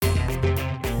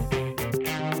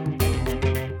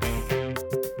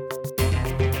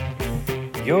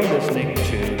You're listening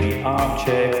to the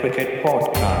Armchair Cricket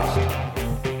Podcast.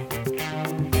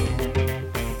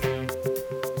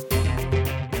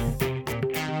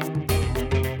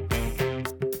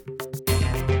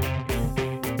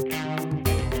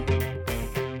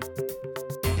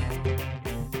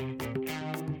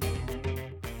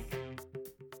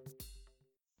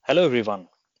 Hello everyone.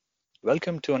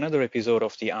 Welcome to another episode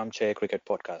of the Armchair Cricket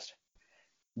Podcast.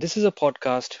 This is a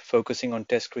podcast focusing on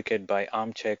Test cricket by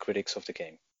armchair critics of the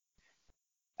game.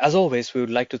 As always, we would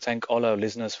like to thank all our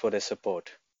listeners for their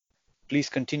support. Please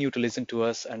continue to listen to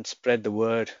us and spread the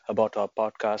word about our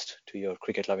podcast to your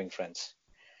cricket-loving friends.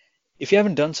 If you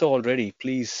haven't done so already,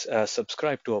 please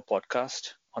subscribe to our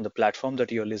podcast on the platform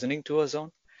that you're listening to us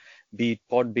on, be it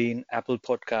Podbean, Apple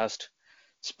Podcast,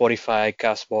 Spotify,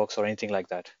 Castbox, or anything like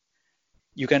that.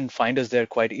 You can find us there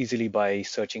quite easily by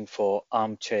searching for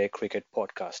Armchair Cricket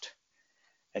Podcast.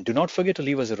 And do not forget to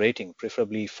leave us a rating,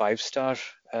 preferably 5-star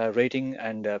rating,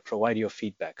 and provide your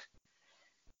feedback.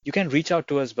 You can reach out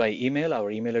to us by email. Our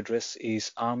email address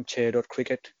is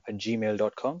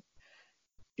armchair.cricket@gmail.com.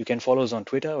 You can follow us on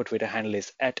Twitter. Our Twitter handle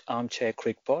is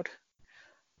 @armchaircrickpod.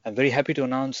 I'm very happy to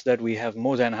announce that we have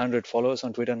more than 100 followers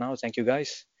on Twitter now. Thank you,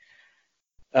 guys.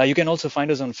 You can also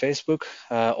find us on Facebook.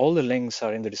 All the links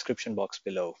are in the description box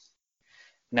below.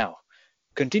 Now,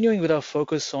 continuing with our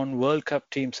focus on World Cup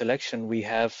team selection, we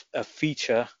have a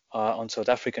feature on South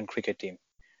African cricket team.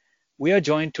 We are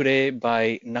joined today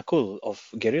by Nakul of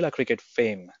Guerrilla Cricket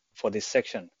fame for this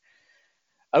section.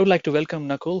 I would like to welcome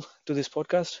Nakul to this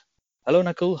podcast. Hello,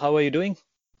 Nakul. How are you doing?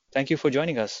 Thank you for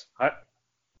joining us.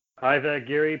 Hi there,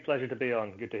 Giri. Pleasure to be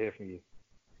on. Good to hear from you.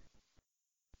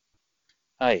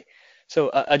 Hi. So,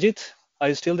 Ajit, are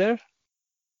you still there?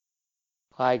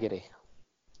 Hi, Giri.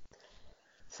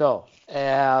 So,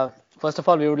 first of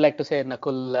all, we would like to say,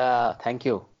 Nakul, thank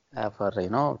you for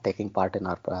taking part in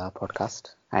our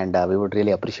podcast, and we would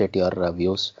really appreciate your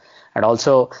views. And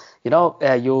also, you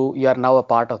are now a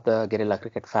part of the Guerrilla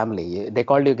Cricket family. They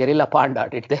called you Guerrilla Panda,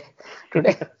 did they?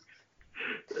 Today?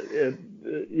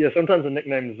 Yeah, sometimes the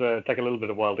nicknames take a little bit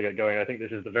of while to get going. I think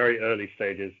this is the very early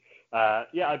stages.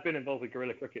 I've been involved with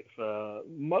Guerrilla Cricket for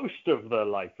most of the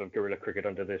life of Guerrilla Cricket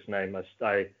under this name.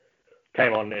 I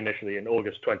came on initially in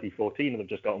August 2014 and have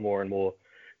just got more and more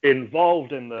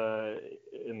involved in the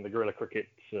Guerrilla Cricket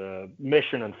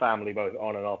mission and family, both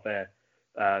on and off air.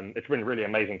 It's been really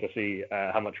amazing to see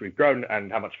how much we've grown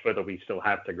and how much further we still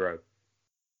have to grow.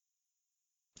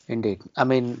 Indeed. I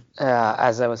mean,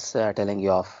 as I was telling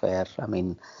you off air,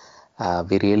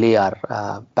 we really are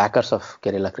backers of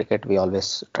Guerrilla Cricket. We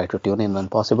always try to tune in when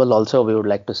possible. Also, we would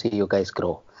like to see you guys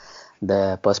grow.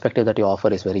 The perspective that you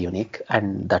offer is very unique,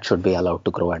 and that should be allowed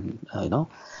to grow and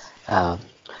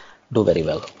do very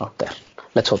well out there.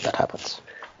 Let's hope that happens.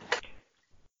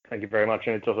 Thank you very much.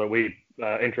 And it's also we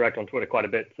interact on Twitter quite a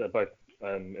bit, both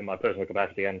in my personal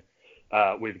capacity and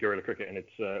with Guerrilla Cricket, and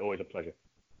it's always a pleasure.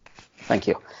 Thank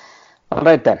you. All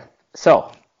right then.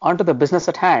 So on to the business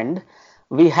at hand.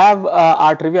 We have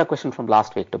our trivia question from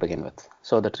last week to begin with.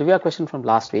 So the trivia question from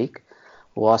last week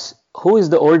was, who is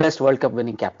the oldest World Cup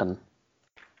winning captain?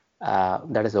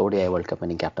 That is the ODI World Cup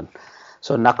winning captain.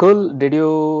 So Nakul, did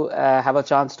you have a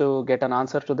chance to get an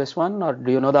answer to this one, or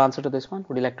do you know the answer to this one?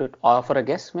 Would you like to offer a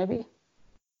guess maybe?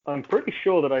 I'm pretty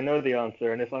sure that I know the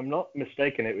answer, and if I'm not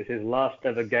mistaken, it was his last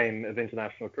ever game of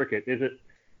international cricket. Is it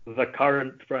the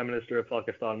current Prime Minister of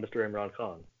Pakistan, Mr. Imran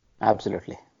Khan?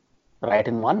 Absolutely. Right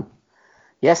in one.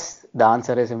 Yes, the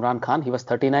answer is Imran Khan. He was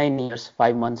 39 years,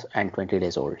 5 months and 20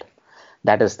 days old.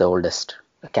 That is the oldest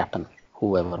captain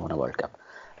who ever won a World Cup.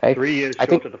 Right? 3 years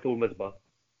short of the full Misbah.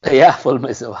 Yeah, full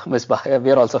Misbah.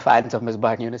 We are also fans of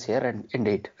Misbah and Yunus here, and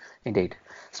indeed.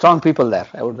 Strong people there.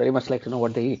 I would very much like to know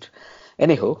what they eat.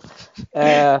 Anywho,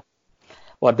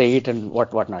 what they eat and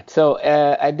what not. So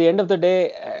at the end of the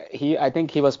day, I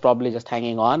think he was probably just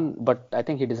hanging on, but I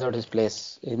think he deserved his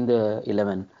place in the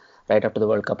 11. Right after the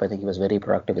World Cup, I think he was very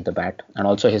productive with the bat, and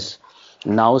also his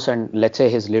nows and let's say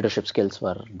his leadership skills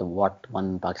were what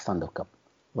won Pakistan the cup,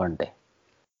 weren't they?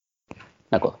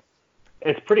 Nakul.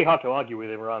 It's pretty hard to argue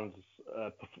with Imran's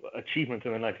achievement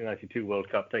in the 1992 World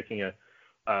Cup, taking a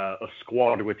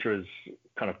squad which was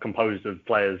kind of composed of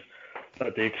players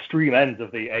at the extreme ends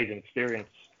of the age and experience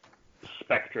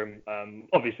spectrum.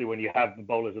 Obviously, when you have the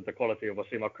bowlers of the quality of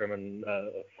Wasim Akram and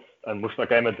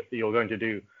Mushtaq Ahmed, you're going to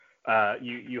do.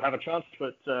 You have a chance,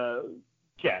 but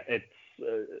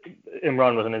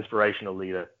Imran was an inspirational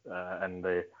leader, and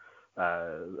that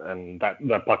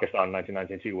Pakistan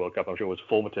 1992 World Cup, I'm sure, was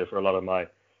formative for a lot of my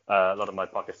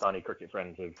Pakistani cricket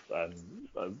friends of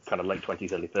kind of late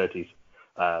 20s, early 30s.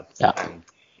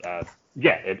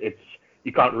 It's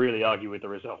you can't really argue with the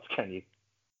results, can you?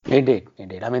 Indeed,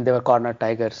 indeed. I mean, they were corner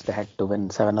tigers. They had to win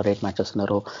 7 or 8 matches in a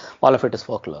row. All of it is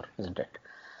folklore, isn't it?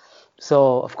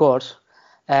 So, of course,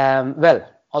 well,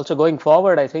 also going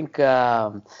forward, I think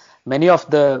many of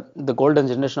the golden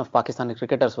generation of Pakistani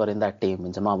cricketers were in that team.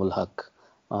 Inzamam ul Haq,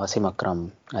 Wasim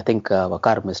Akram. I think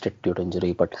Waqar missed it due to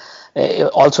injury, but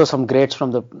also some greats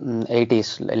from the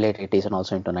 80s, late 80s, and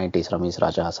also into 90s. Ramiz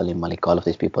Raja, Salim Malik, all of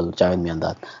these people, Javed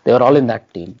Miandad. They were all in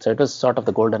that team. So it was sort of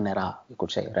the golden era, you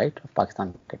could say, right, of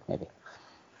Pakistan cricket, maybe.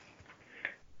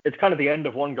 It's kind of the end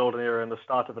of one golden era and the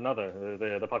start of another.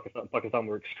 The Pakistan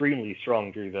were extremely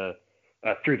strong through the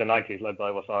 90s, led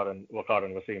by Waqar and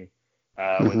Wasim,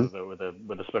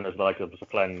 with the spinners like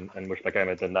Saqlain and Mushtaq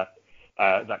Ahmed, and that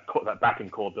backing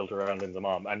core built around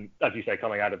Inzamam. And as you say,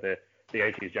 coming out of the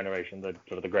 80s generation,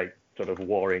 the great sort of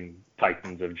warring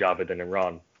titans of Javed and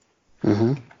Imran.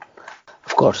 Mm-hmm.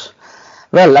 Of course.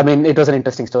 Well, I mean, it was an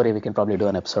interesting story. We can probably do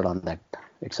an episode on that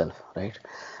itself, right?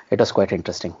 It was quite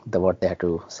interesting, what they had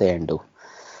to say and do.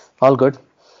 All good.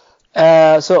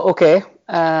 So, okay.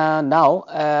 Now,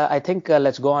 I think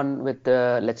let's go on with,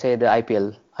 let's say, the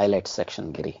IPL highlights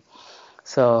section, Giri.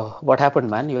 So, what happened,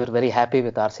 man? You were very happy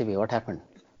with RCB. What happened?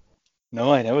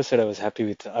 No, I never said I was happy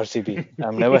with RCB.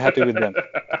 I'm never happy with them.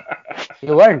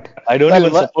 You weren't? I don't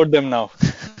even support them now.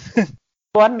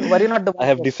 Were you not the one? I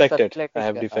have defected.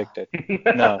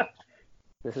 No.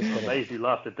 This is amazing you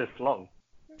lasted this long.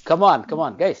 Come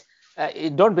on, guys.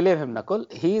 Don't believe him,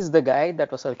 Nakul. He is the guy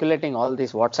that was circulating all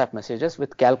these WhatsApp messages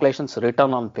with calculations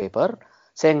written on paper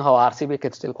saying how RCB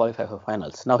can still qualify for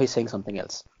finals. Now he's saying something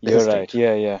else. You're right.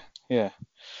 Yeah.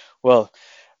 Well,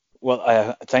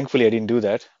 thankfully I didn't do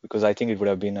that because I think it would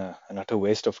have been an utter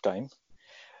waste of time.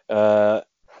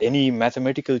 Any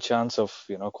mathematical chance of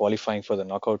qualifying for the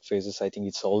knockout phases, I think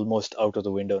it's almost out of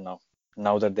the window now.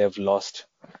 Now that they've lost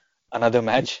another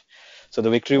match, so the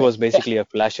victory was basically a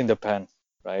flash in the pan,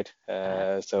 right?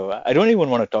 So I don't even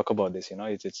want to talk about this.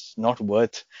 It's not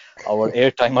worth our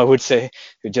airtime. I would say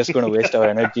we're just going to waste our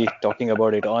energy talking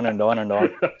about it on and on and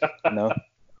on.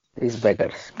 These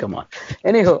beggars, come on.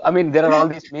 Anyhow, I mean, there are all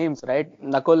these memes, right?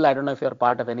 Nakul, I don't know if you're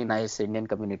part of any nice Indian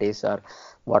communities or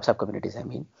WhatsApp communities, I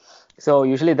mean. So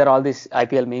usually there are all these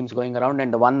IPL memes going around,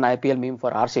 and the one IPL meme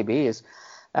for RCB is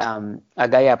a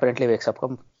guy apparently wakes up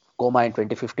from coma in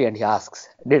 2050 and he asks,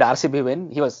 did RCB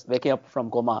win? He was waking up from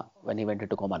coma when he went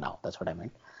into coma now. That's what I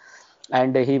meant.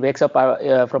 And he wakes up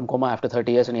from coma after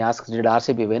 30 years and he asks, did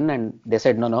RCB win? And they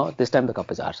said, no, this time the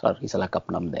cup is ours. Or Isala Cup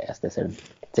Nam De, as they said,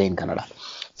 say in Kannada.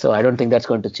 So I don't think that's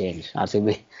going to change.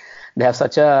 RCB, they have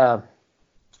such a,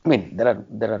 I mean, there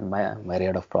are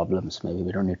myriad of problems. Maybe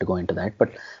we don't need to go into that.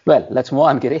 But, well, let's move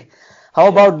on, Giri. How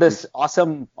about this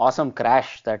awesome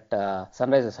crash that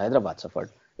Sunrisers Hyderabad suffered?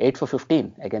 8 for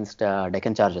 15 against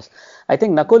Deccan Chargers. I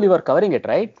think, Nakul, you were covering it,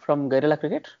 right? From Guerrilla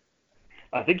Cricket?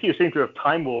 I think you seem to have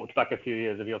time warped back a few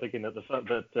years if you're thinking that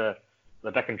the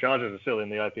Deccan Chargers are still in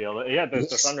the IPL. Yeah, the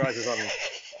Sunrisers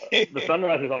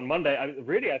on Monday. I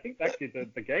think actually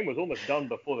the game was almost done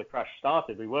before the crash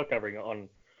started. We were covering it on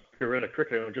Guerrilla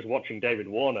Cricket and just watching David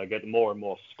Warner get more and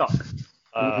more stuck.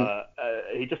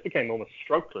 He just became almost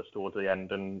strokeless towards the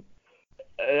end, and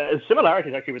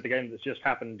similarities actually with the game that's just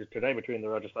happened today between the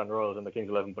Rajasthan Royals and the Kings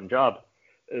 11 Punjab.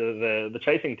 The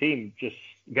chasing team just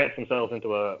gets themselves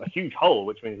into a huge hole,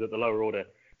 which means that the lower order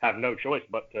have no choice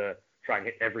but to try and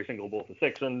hit every single ball for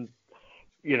six. And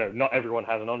not everyone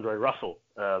has an Andre Russell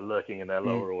lurking in their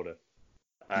lower order,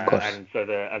 and so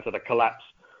the collapse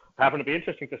happened to be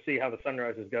interesting to see how the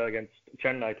Sunrisers go against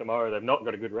Chennai tomorrow. They've not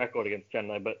got a good record against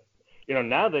Chennai, but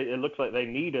now it looks like they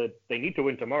need to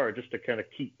win tomorrow just to kind of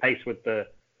keep pace with the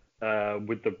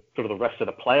sort of the rest of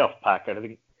the playoff pack. And I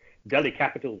think Delhi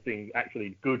Capitals being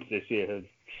actually good this year has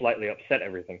slightly upset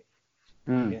everything.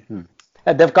 Mm-hmm.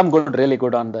 They've come really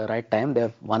good on the right time.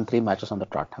 They've won 3 matches on the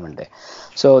trot, haven't they?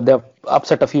 So they've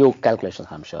upset a few calculations,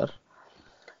 I'm sure.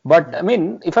 But I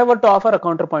mean, if I were to offer a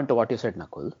counterpoint to what you said,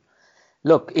 Nakul,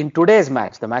 look, in today's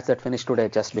match, the match that finished today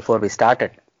just before we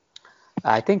started,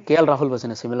 I think KL Rahul was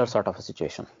in a similar sort of a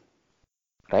situation,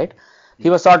 right? He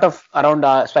was sort of around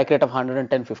a strike rate of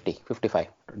 110, 50, 55,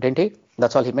 didn't he?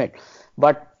 That's all he made.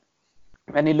 But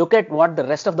when you look at what the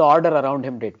rest of the order around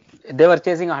him did, they were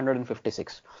chasing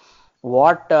 156.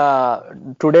 What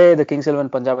today the Kings 11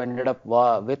 Punjab ended up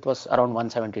with was around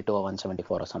 172 or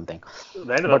 174 or something.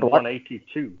 They ended up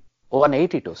 182.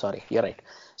 182, sorry, you're right.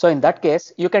 So in that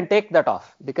case, you can take that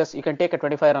off because you can take a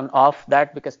 25 run off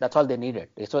that because that's all they needed.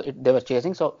 So they were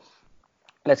chasing. So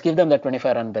let's give them that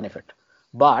 25 run benefit.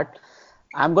 But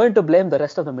I'm going to blame the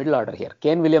rest of the middle order here.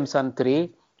 Kane Williamson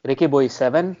 3, Ricky Boy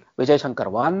 7, Vijay Shankar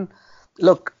 1.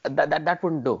 Look, that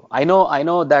wouldn't do. I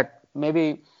know that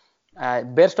maybe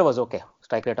Bairstow was okay.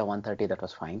 strike rate of 130, that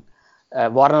was fine.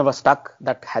 Warner was stuck.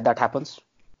 That happens,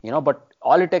 But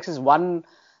all it takes is one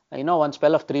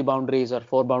spell of 3 boundaries or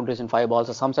 4 boundaries in 5 balls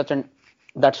or some such, and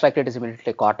that strike rate is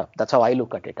immediately caught up. That's how I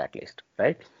look at it, at least,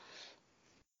 right?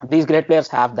 These great players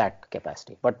have that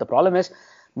capacity, but the problem is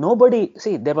nobody.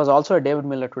 See, there was also a David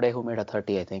Miller today who made a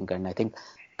 30, I think, and I think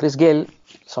Chris Gayle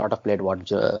sort of played what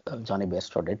Johnny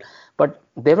Bairstow did, but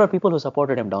there were people who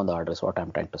supported him down the order. Is what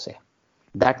I'm trying to say.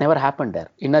 That never happened there.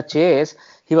 In a chase,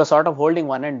 he was sort of holding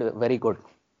one end very good.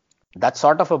 That's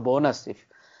sort of a bonus.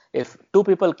 If 2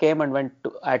 people came and went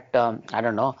at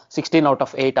 16 out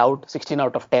of 8 out, 16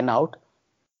 out of 10 out,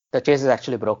 the chase is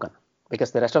actually broken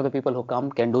because the rest of the people who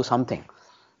come can do something.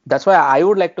 That's why I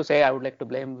would like to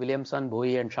blame Williamson,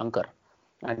 Bhui, and Shankar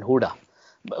and Huda.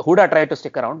 Huda tried to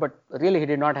stick around, but really he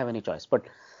did not have any choice. But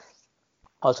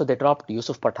also they dropped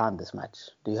Yusuf Pathan this match.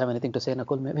 Do you have anything to say,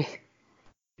 Nakul, maybe?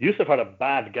 Yusuf had a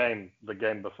bad game the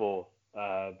game before,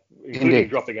 including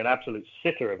dropping an absolute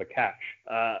sitter of a catch.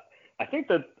 I think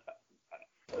that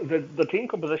the team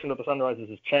composition of the Sunrisers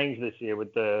has changed this year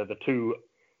with the 2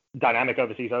 dynamic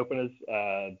overseas openers.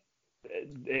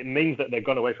 It means that they've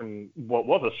gone away from what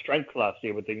was a strength last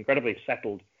year with the incredibly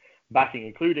settled batting,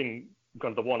 including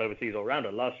kind of the one overseas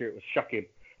all-rounder. Last year it was Shakib,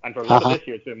 and for a lot of this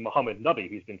year it's been Mohammad Nabi,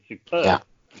 who's been superb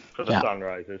for the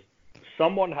Sunrisers.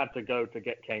 Someone had to go to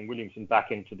get Kane Williamson back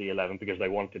into the 11 because they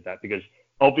wanted that, because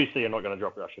obviously you're not going to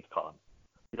drop Rashid Khan.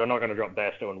 You're not going to drop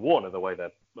Bairstow and Warner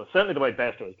certainly the way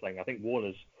Bairstow is playing. I think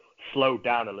Warner's slowed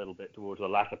down a little bit towards the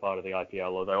latter part of the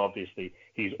IPL, although obviously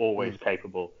he's always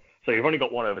capable. So you've only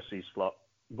got one overseas slot.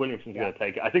 Williamson's going to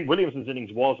take it. I think Williamson's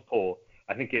innings was poor.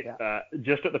 I think it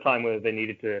just at the time where they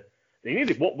needed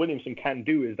what Williamson can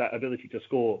do is that ability to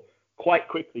score quite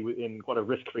quickly in quite a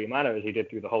risk-free manner, as he did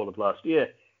through the whole of last year.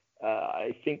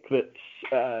 I think that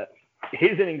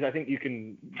his innings, I think you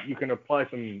can apply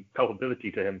some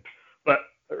culpability to him. But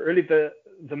really, the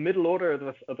middle order of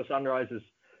the Sunrisers,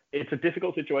 it's a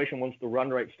difficult situation once the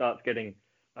run rate starts getting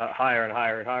higher and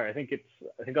higher and higher. I think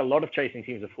a lot of chasing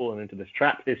teams have fallen into this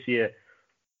trap this year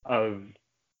of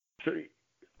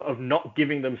not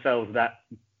giving themselves that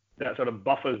sort of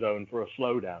buffer zone for a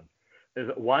slowdown. Is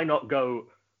that why not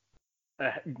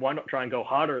try and go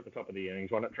harder at the top of the innings?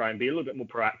 Why not try and be a little bit more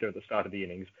proactive at the start of the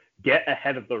innings, get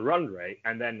ahead of the run rate,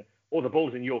 and then all the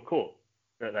ball's in your court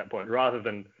at that point, rather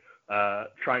than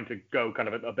trying to go kind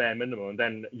of at a bare minimum, and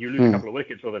then you lose a couple of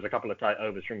wickets, or there's a couple of tight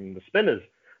overs from the spinners,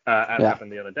 as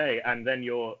happened the other day, and then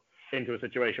you're into a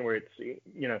situation where it's,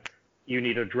 you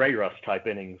need a Dre Russ type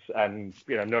innings, and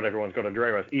not everyone's got a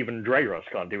Dre Russ. Even Dre Russ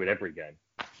can't do it every game.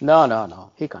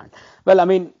 No, he can't. Well, I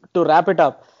mean, to wrap it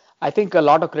up, I think a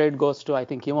lot of credit goes to,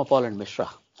 Himapal and Mishra.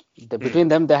 Between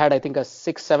them, they had, a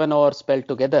 6-7 hour spell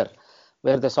together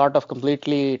where they sort of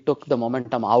completely took the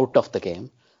momentum out of the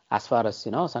game as far as,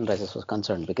 Sunrisers was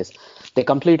concerned, because they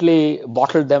completely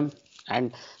bottled them.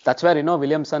 And that's where,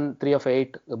 Williamson 3 of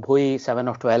 8, Bhui 7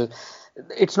 of 12.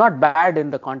 It's not bad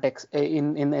in the context,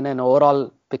 in an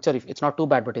overall picture. It's not too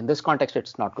bad, but in this context,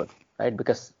 it's not good, right?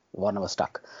 Because Warner was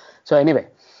stuck. So anyway,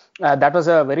 that was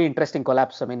a very interesting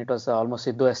collapse. I mean, it was almost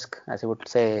Sidhu-esque, as you would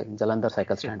say, Jalandhar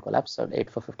cycle stand collapse, 8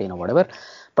 for 15 or whatever.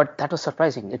 But that was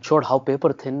surprising. It showed how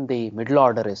paper thin the middle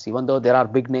order is. Even though there are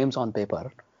big names on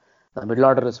paper, the middle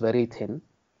order is very thin,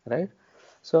 right?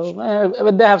 So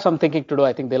they have some thinking to do.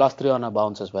 I think they lost 3 on a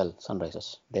bounce as well,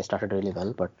 Sunrisers. They started really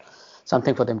well, but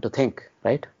something for them to think,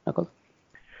 right, Nakul?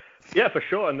 Yeah, for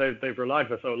sure. And they've relied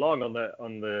for so long on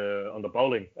the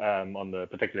bowling,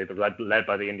 particularly led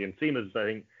by the Indian seamers. I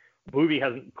think Bhuvi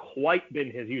hasn't quite been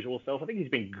his usual self. I think he's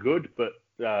been good, but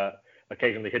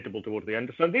occasionally hittable towards the end.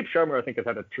 Sandeep Sharma, I think, has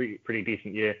had a pretty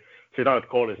decent year. Siddharth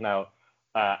Kaul is now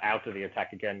out of the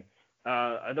attack again.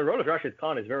 The role of Rashid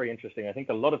Khan is very interesting. I think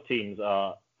a lot of teams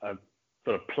are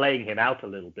sort of playing him out a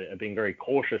little bit and being very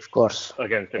cautious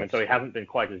against him. And so he hasn't been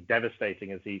quite as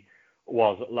devastating as he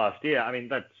was last year. I mean,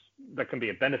 that can be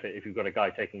a benefit if you've got a guy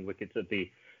taking wickets at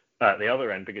the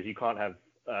other end, because you can't have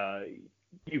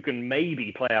you can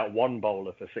maybe play out one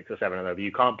bowler for 6 or 7 and over.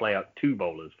 You can't play out 2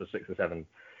 bowlers for 6 or 7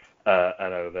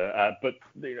 and over. But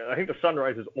I think the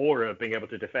Sunrisers' aura of being able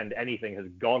to defend anything has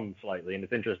gone slightly, and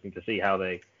it's interesting to see how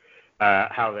they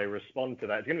respond to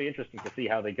that. It's going to be interesting to see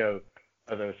how they go,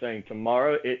 as I was saying,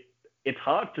 tomorrow. It's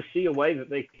hard to see a way that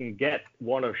they can get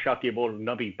one of Shakib or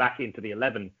Nabi back into the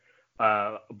 11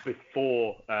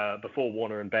 before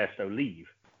Warner and Bairstow leave.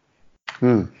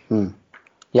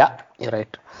 Yeah, you're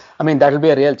right. I mean, that will be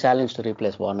a real challenge to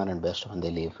replace Warner and Bairstow when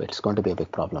they leave. It's going to be a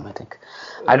big problem, I think.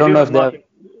 I don't know if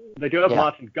they do have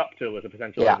Martin Guptill as a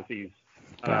potential overseas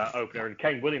opener, and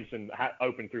Kane Williamson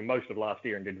opened through most of last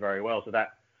year and did very well. So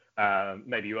that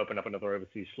maybe you open up another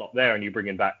overseas slot there and you bring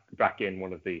in back in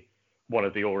one of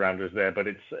the all-rounders there. But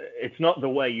it's not the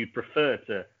way you'd prefer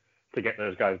to get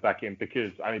those guys back in,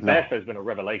 because I mean, Bairstow's been a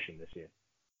revelation this year.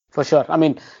 For sure. I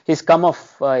mean, he's come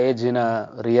of age in a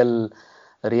real,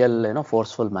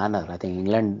 forceful manner. I think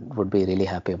England would be really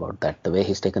happy about that. The way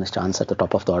he's taken his chance at the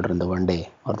top of the order in the one day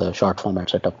or the short format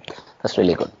setup, that's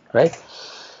really good, right?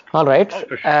 All right. Oh,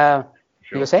 for sure.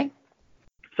 You were saying?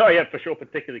 Sorry, yeah, for sure.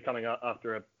 Particularly coming up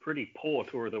after a pretty poor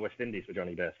tour of the West Indies for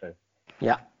Johnny Bairstow.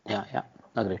 Yeah.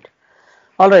 Agreed.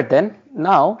 All right then.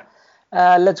 Now,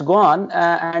 let's go on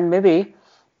and maybe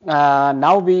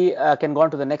now we can go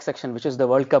on to the next section, which is the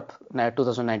World Cup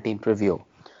 2019 preview.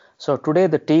 So today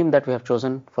the team that we have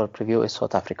chosen for preview is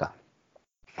South Africa.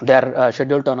 They are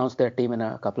scheduled to announce their team in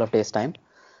a couple of days' time,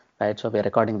 right? So we are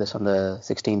recording this on the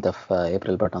 16th of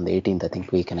April, but on the 18th, I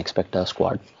think we can expect a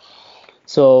squad.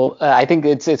 So I think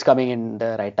it's coming in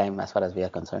the right time as far as we are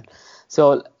concerned.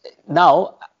 So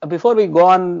now, before we go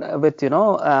on with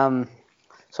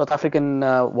South African,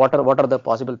 what are the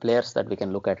possible players that we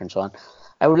can look at and so on,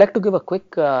 I would like to give a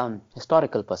quick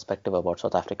historical perspective about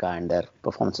South Africa and their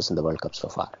performances in the World Cup so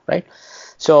far, right?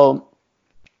 So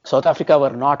South Africa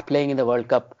were not playing in the World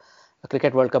Cup,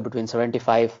 Cricket World Cup between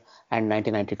 75 and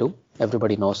 1992.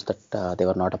 Everybody knows that they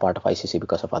were not a part of ICC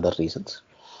because of other reasons.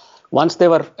 Once they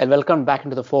were welcomed back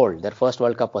into the fold, their first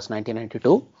World Cup was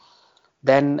 1992.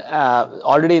 Then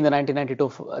already in the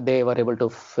 1992, they were able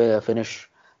to finish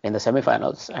in the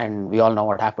semi-finals, and we all know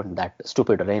what happened, that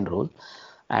stupid rain rule.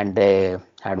 And they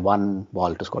had one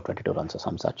ball to score 22 runs or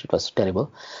some such. It was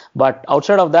terrible. But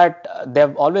outside of that,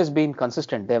 they've always been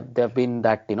consistent. They've been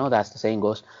that, as the saying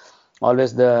goes,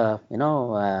 always the,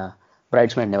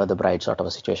 bridesmaid, never the bride sort of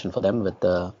a situation for them with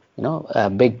the,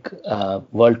 big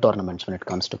world tournaments when it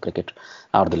comes to cricket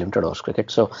or the limited overs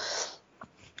cricket. So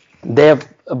they have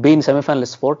been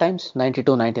semi-finalists 4 times,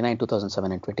 92, 99,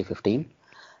 2007 and 2015.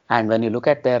 And when you look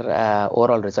at their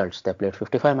overall results, they played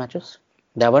 55 matches.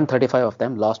 They won 35 of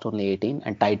them, lost only 18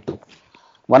 and tied 2.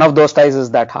 One of those ties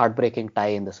is that heartbreaking tie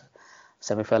in the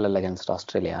semi-final against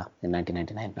Australia in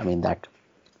 1999. I mean, that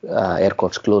air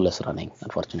quotes clueless running,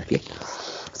 unfortunately.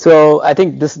 So I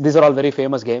think these are all very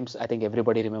famous games. I think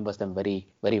everybody remembers them very,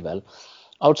 very well.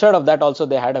 Outside of that, also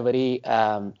they had a very,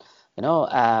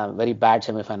 very bad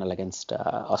semi-final against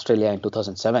Australia in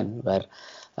 2007, where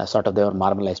sort of they were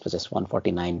marginalized with just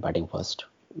 149 batting first.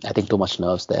 I think too much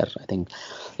nerves there. I think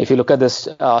if you look at this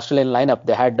Australian lineup,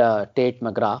 they had Tate,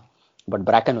 McGrath, but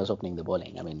Bracken was opening the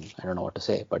bowling. I mean, I don't know what to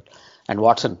say, and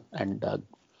Watson and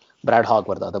Brad Hogg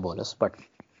were the other bowlers, but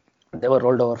they were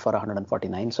rolled over for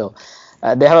 149. So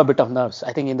they have a bit of nerves.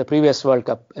 I think in the previous World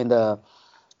Cup, when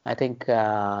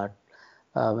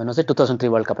was it, 2003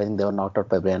 World Cup, I think they were knocked out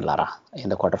by Brian Lara in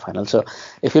the quarterfinal. So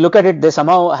if you look at it, they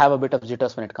somehow have a bit of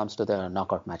jitters when it comes to the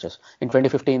knockout matches. In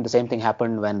 2015, the same thing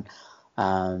happened when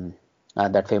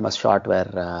that famous shot where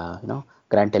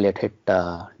Grant Elliott hit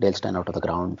Dale Steyn out of the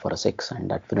ground for a 6, and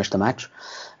that finished the match.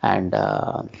 And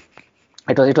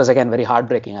it was again very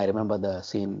heartbreaking. I remember the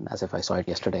scene as if I saw it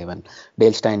yesterday, when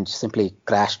Dale Steyn simply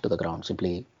crashed to the ground,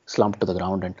 simply slumped to the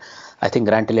ground, and I think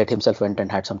Grant Elliott himself went and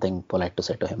had something polite to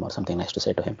say to him or something nice to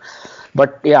say to him.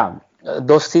 But yeah,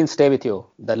 those scenes stay with you.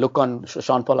 The look on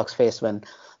Sean Pollock's face when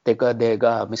they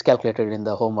got miscalculated in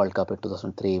the home World Cup in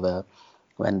 2003,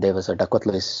 when there was a Duckworth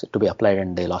Lewis to be applied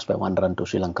and they lost by 1 run to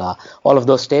Sri Lanka. All of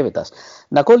those stay with us.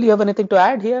 Nakul, you have anything to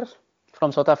add here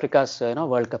from South Africa's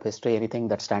World Cup history? Anything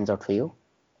that stands out for you?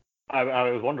 I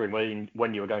was wondering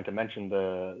when you were going to mention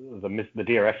the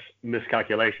DRS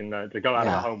miscalculation to go out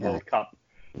of the home World Cup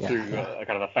to a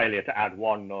kind of a failure to add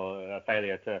 1 or a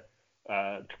failure to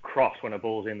cross when a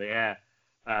ball's in the air.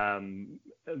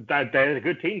 They're a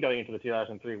good team going into the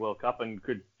 2003 World Cup and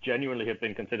could genuinely have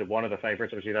been considered one of the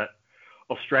favourites. Obviously, that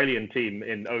Australian team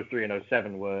in 03 and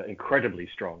 07 were incredibly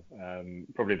strong,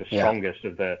 probably the strongest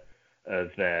of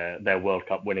their World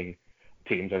Cup winning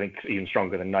teams. I think even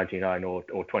stronger than 99 or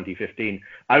 2015.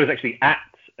 I was actually I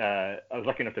was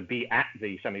lucky enough to be at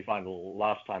the semi-final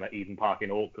last time at Eden Park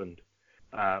in Auckland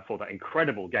for that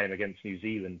incredible game against New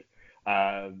Zealand.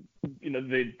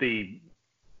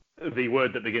 The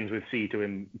word that begins with C to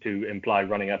imply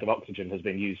running out of oxygen has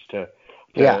been used to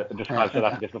describe South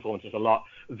Africa's performances a lot.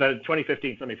 The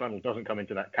 2015 semi-final doesn't come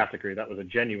into that category. That was a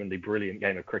genuinely brilliant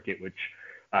game of cricket, which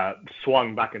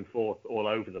swung back and forth all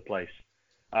over the place.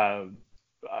 South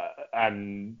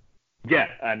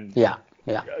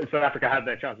Africa had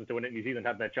their chances to win it. New Zealand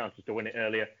had their chances to win it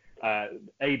earlier.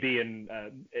 AB and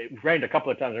it rained a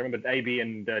couple of times. I remember AB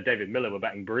and David Miller were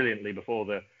batting brilliantly before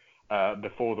the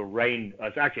rain.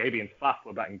 Actually, AB and Faf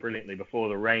were batting brilliantly before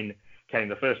the rain came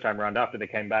the first time round. After they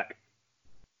came back,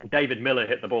 David Miller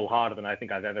hit the ball harder than I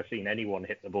think I've ever seen anyone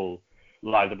hit the ball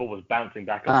live. The ball was bouncing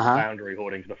back off the boundary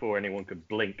hoardings before anyone could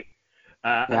blink.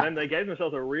 And then they gave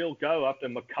themselves a real go after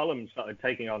McCullum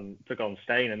took on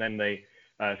Steyn, and then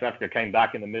South Africa came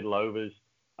back in the middle overs.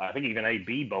 I think even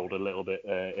AB bowled a little bit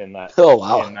in that. Oh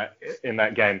wow! In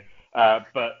that game.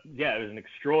 But yeah, it was an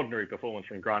extraordinary performance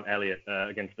from Grant Elliott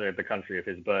against the country of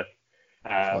his birth.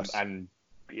 And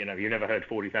you never heard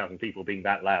 40,000 people being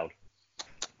that loud.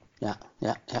 Yeah.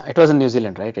 It was in New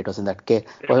Zealand, right? It was in that case.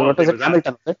 What was it?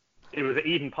 Hamilton, right? It was at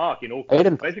Eden Park in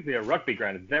Auckland. Basically a rugby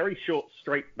ground. Very short,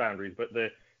 straight boundaries, but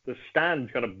the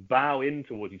stands kind of bow in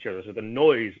towards each other, so the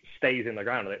noise stays in the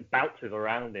ground and it bounces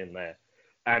around in there.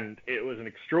 And it was an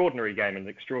extraordinary game and an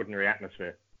extraordinary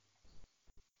atmosphere.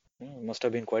 It must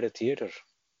have been quite a theatre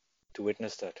to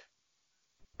witness that.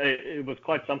 It was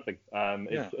quite something.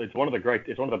 It's one of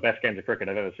the best games of cricket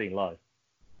I've ever seen live.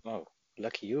 Oh,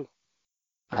 lucky you.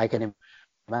 I can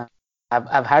imagine.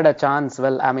 I've had a chance.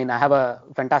 Well, I mean, I have a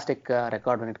fantastic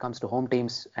record when it comes to home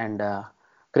teams and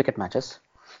cricket matches.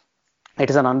 It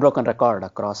is an unbroken record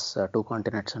across 2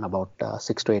 continents in about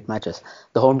 6 to 8 matches.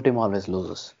 The home team always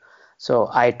loses. So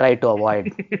I try to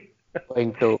avoid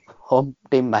going to home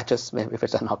team matches if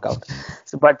it's a knockout.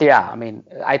 But yeah, I mean,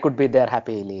 I could be there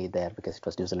happily there because it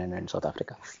was New Zealand and South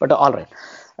Africa. But all right,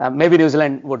 maybe New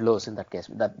Zealand would lose in that case.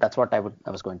 That's what I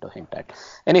was going to hint at.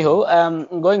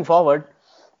 Anywho, going forward,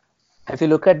 if you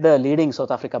look at the leading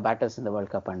South Africa batters in the World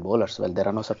Cup and bowlers, well, there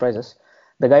are no surprises.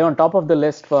 The guy on top of the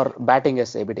list for batting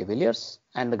is AB de Villiers,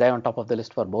 and the guy on top of the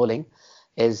list for bowling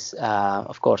is,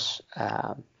 of course,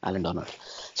 Alan Donald.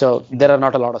 So there are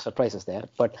not a lot of surprises there.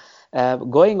 But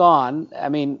going on, I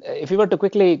mean, if you were to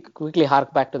quickly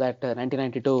hark back to that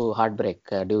 1992 heartbreak,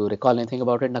 do you recall anything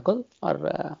about it, Nakul?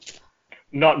 Or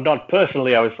not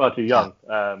personally. I was far too young.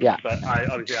 Yeah. But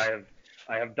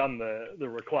I have done the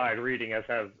required reading, as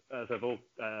have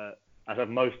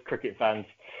most cricket fans.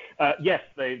 Yes,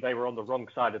 they were on the wrong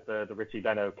side of the Richie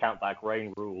Benaud countback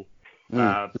rain rule.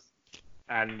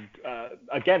 And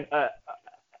again, a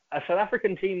South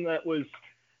African team that was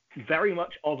very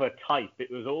much of a type.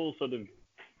 It was all sort of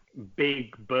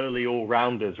big, burly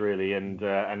all-rounders, really, and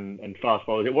fast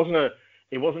bowlers. It wasn't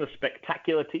a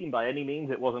spectacular team by any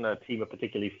means. It wasn't a team of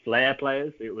particularly flair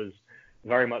players. It was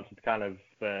very much kind of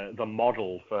the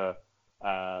model for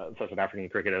South African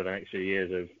cricket over the next few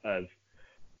years of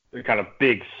kind of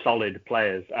big, solid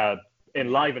players,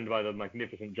 enlivened by the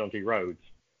magnificent Jonty Rhodes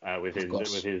with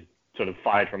his sort of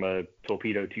fired from a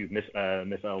torpedo tube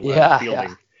missile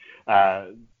fielding,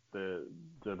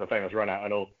 the famous run out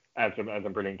and all, and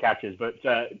some brilliant catches. But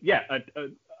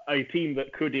a team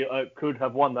that could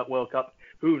have won that World Cup.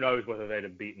 Who knows whether they'd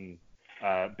have beaten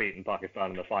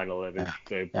Pakistan in the final?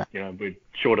 We're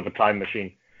short of a time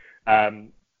machine.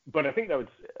 But I think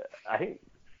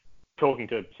talking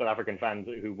to South African fans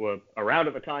who were around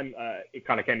at the time, it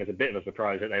kind of came as a bit of a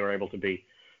surprise that they were able to be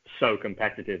so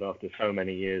competitive after so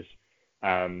many years,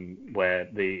 where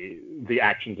the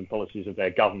actions and policies of their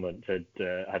government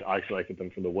had isolated them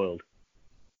from the world.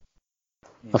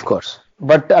 Of course.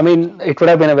 But I mean, it would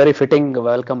have been a very fitting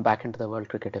welcome back into the world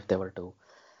cricket if they were to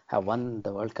have won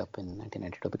the World Cup in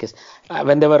 1992, because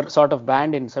when they were sort of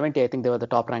banned in 70, I think they were the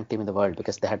top ranked team in the world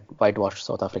because they had whitewashed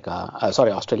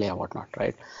Australia, whatnot,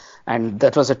 right? And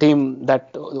that was a team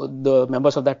that the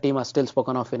members of that team are still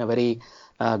spoken of in a very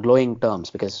glowing terms,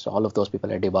 because all of those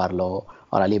people, Eddie Barlow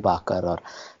or Ali Barker or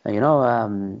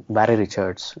Barry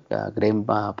Richards, Graham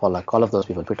Pollock, all of those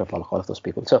people, Peter Pollock, all of those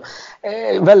people. So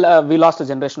we lost a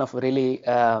generation of really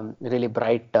really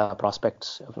bright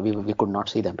prospects. We could not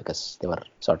see them because they were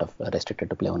sort of restricted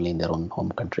to play only in their own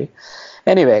home country.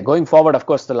 Anyway, going forward, of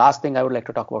course, the last thing I would like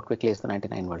to talk about quickly is the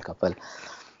 99 World Cup. Well,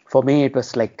 for me, it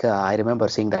was like I remember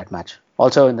seeing that match.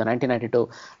 Also in the 1992,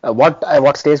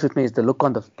 what stays with me is the look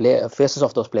on the faces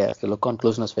of those players, the look on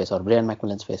Klusener's face or Brian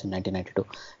McMillan's face in 1992.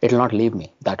 It will not leave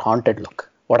me, that haunted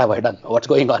look. What have I done? What's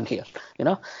going on here?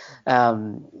 The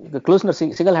Klusener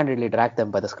single-handedly dragged them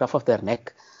by the scruff of their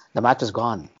neck. The match is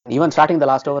gone. Even starting the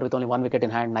last over with only 1 wicket in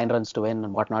hand, 9 runs to win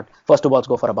and whatnot. First 2 balls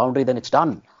go for a boundary, then it's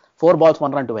done. 4 balls,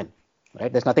 1 run to win.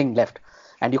 Right? There's nothing left.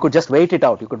 And you could just wait it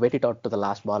out. You could wait it out to the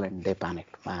last ball and they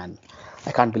panicked. Man,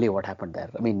 I can't believe what happened there.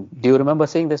 I mean, do you remember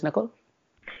seeing this, Nakul?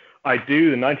 I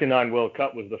do. The 99 World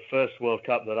Cup was the first World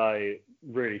Cup that I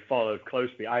really followed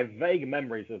closely. I have vague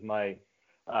memories of my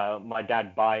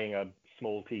dad buying a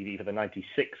small TV for the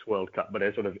 96 World Cup, but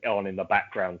it's sort of on in the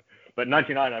background. But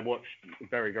 99 I watched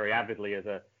very, very avidly as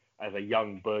a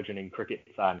young burgeoning cricket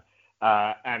fan.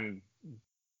 And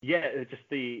yeah, it's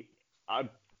just I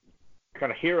kind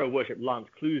of hero worship Lance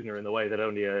Klusener in the way that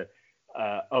only a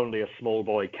only a small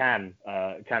boy can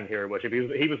hero worship.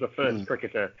 He was the first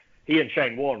cricketer. He and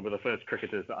Shane Warne were the first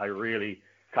cricketers that I really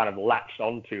kind of latched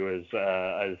onto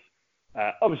as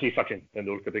obviously Sachin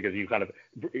Tendulkar, because you kind of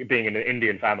being in an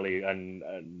Indian family and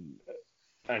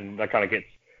that kind of gets,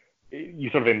 you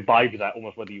sort of imbibe that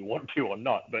almost whether you want to or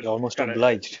not. But You're almost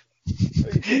obliged.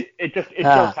 It just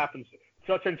happens.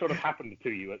 Sachin sort of happened to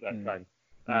you at that time.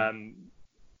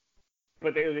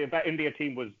 But the India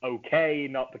team was okay,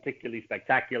 not particularly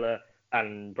spectacular,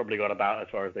 and probably got about as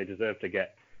far as they deserved to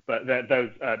get. But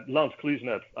those Lance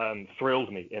Klusener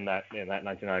thrilled me in that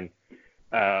 99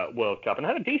 World Cup, and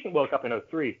had a decent World Cup in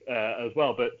 03 as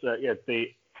well. But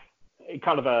the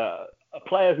kind of a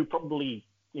player who probably,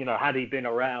 had he been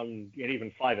around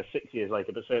even 5 or 6 years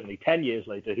later, but certainly 10 years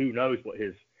later, who knows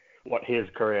what his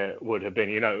career would have been.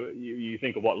 You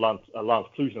think of what Lance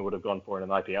Klusener would have gone for in an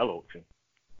IPL auction.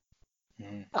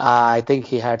 I think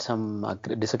he had some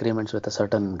disagreements with a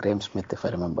certain Graeme Smith, if I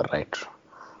remember right,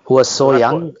 who was so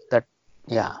young that,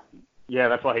 yeah,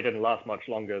 that's why he didn't last much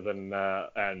longer than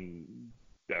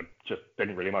just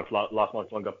didn't really last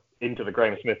much longer into the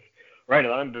Graeme Smith reign.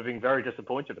 And I remember being very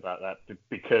disappointed about that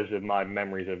because of my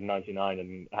memories of '99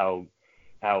 and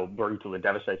how brutal and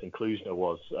devastating Klusener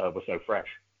was so fresh.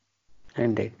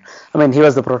 Indeed. I mean, he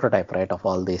was the prototype, right, of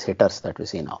all these hitters that we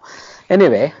see now.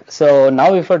 Anyway, so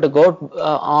now if we were to go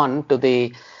on to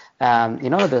the,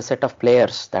 the set of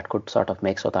players that could sort of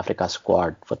make South Africa's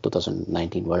squad for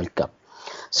 2019 World Cup.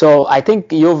 So I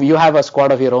think you have a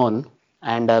squad of your own,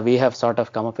 and we have sort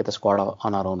of come up with a squad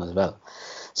on our own as well.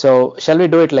 So shall we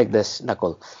do it like this,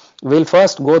 Nakul? We'll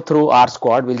first go through our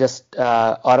squad. We'll just,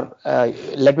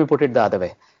 let me put it the other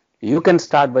way. You can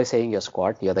start by saying your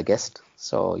squad. You're the guest.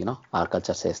 So, our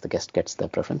culture says the guest gets the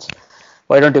preference.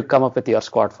 Why don't you come up with your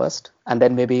squad first? And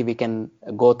then maybe we can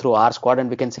go through our squad and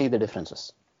we can see the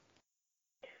differences.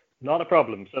 Not a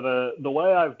problem. So the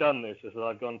way I've done this is that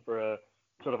I've gone for a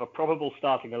sort of a probable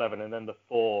starting 11 and then the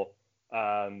 4,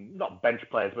 not bench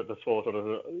players, but the 4 sort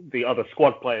of the other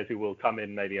squad players who will come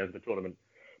in maybe as the tournament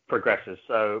progresses.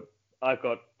 So I've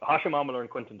got Hashim Amla and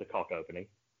Quinton de Kock opening,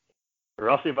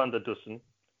 Rossi van der Dussen,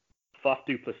 Faf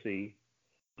du Plessis,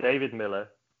 David Miller,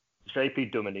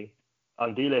 JP Duminy,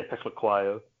 Andile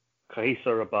Peslakwayo, Kahisa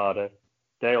Rabada,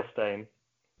 Dale Steyn,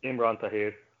 Imran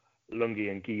Tahir,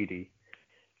 Lungi and Gidi.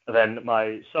 Then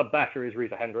my sub-batter is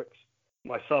Reza Hendricks.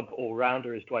 My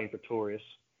sub-all-rounder is Dwayne Pretorius.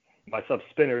 My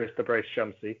sub-spinner is Tabraiz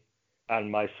Shamsi.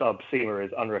 And my sub-seamer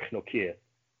is Anrich Nortje.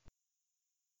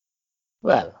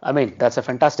 Well, I mean, that's a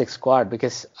fantastic squad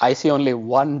because I see only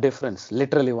one difference,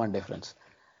 literally one difference.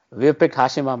 We've picked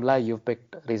Hashim Amla, you've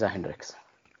picked Reza Hendricks.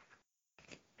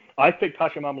 I picked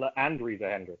Hashim Amla and Reza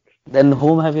Hendricks. Then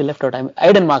whom have you left out?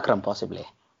 Aiden Markram, possibly.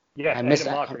 Yes,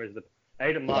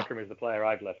 Aiden Markram is the player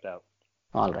I've left out.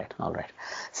 All right.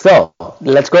 So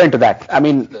let's go into that. I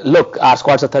mean, look, our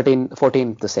squads are 13,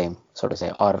 14 the same, so to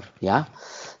say, or yeah.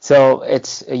 So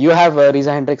you have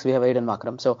Reza Hendricks, we have Aiden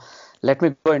Markram. So let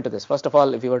me go into this. First of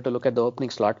all, if you were to look at the opening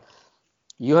slot,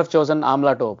 you have chosen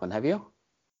Amla to open, have you?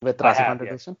 With Rasif van der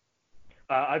Dussen?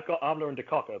 I've got Amla and de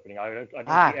Kock opening. I don't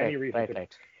see any reason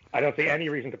I don't see any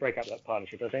reason to break up that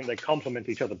partnership. I think they complement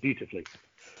each other beautifully.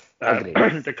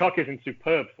 De Kock is in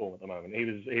superb form at the moment.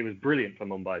 He was brilliant for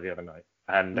Mumbai the other night,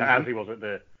 and as he was at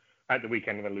the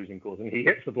weekend of a losing cause. And he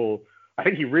hits the ball. I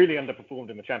think he really underperformed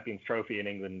in the Champions Trophy in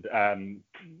England,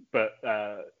 but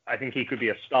I think he could be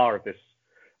a star of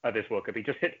this World Cup. He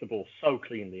just hits the ball so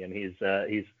cleanly, and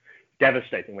he's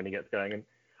devastating when he gets going. And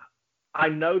I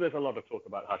know there's a lot of talk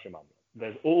about Hashim Amla.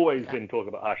 There's always been talk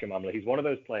about Hashim Amla. He's one of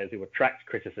those players who attracts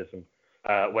criticism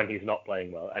when he's not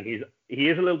playing well, and he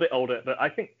is a little bit older, but I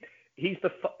think he's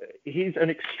an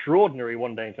extraordinary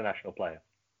one-day international player.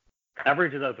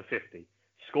 Averages over 50,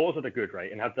 scores at a good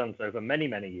rate, and has done so for many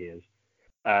years.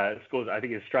 Scores, I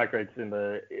think his strike rate's in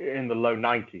the low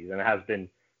 90s, and it has been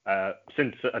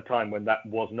since a time when that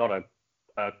was not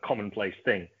a commonplace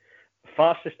thing.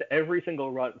 Fastest to every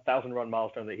single 1,000-run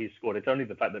milestone that he's scored. It's only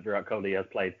the fact that Virat Kohli has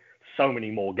played so many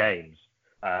more games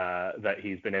that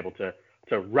he's been able to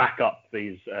rack up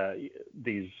these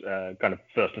kind of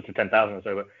first to 10,000 or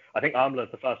so. But I think Amla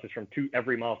is the fastest from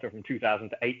every milestone from 2,000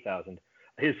 to 8,000.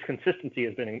 His consistency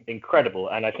has been incredible,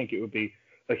 and I think it would be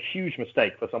a huge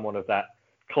mistake for someone of that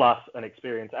class and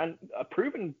experience, and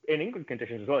proven in England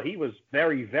conditions as well. He was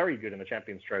very, very good in the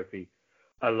Champions Trophy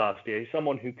last year. He's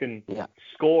someone who can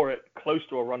score it close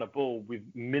to a run of ball with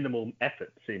minimal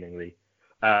effort, seemingly.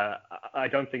 I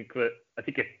think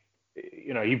if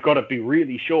you've got to be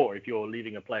really sure if you're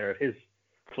leaving a player of his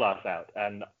class out.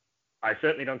 And I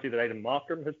certainly don't see that Aiden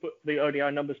Markram has put the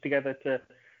ODI numbers together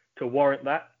to warrant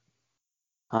that.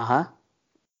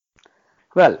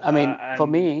 Well, I mean, for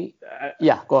and me,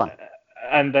 yeah, go on.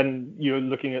 and then you're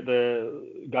looking at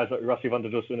the guys like Rassi van der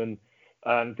Dussen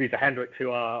and Peter Hendricks,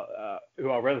 who are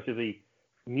relatively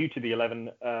new to the 11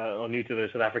 or new to the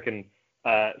South African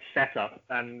setup,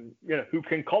 and who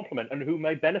can complement and who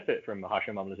may benefit from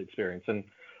Hashim Amla's experience. And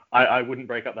I wouldn't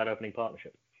break up that opening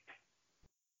partnership.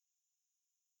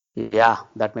 Yeah,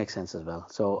 that makes sense as well.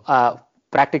 So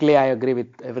practically, I agree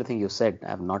with everything you said. I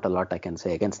have not a lot I can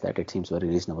say against that. It seems very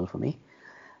reasonable for me.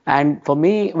 And for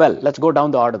me, well, let's go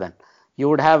down the order then. You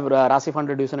would have Rassi van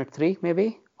der Dussen at 3,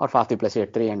 maybe, or Faf du Plessis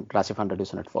at 3 and Rassi van der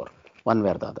Dussen at 4, one way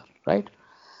or the other, right?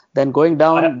 Then going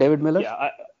down, David Miller.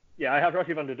 I have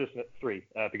Rassi van der Dussen at 3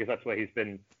 because that's where he's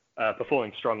been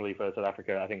performing strongly for South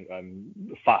Africa. I think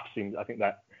Faf seems. I think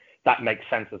that makes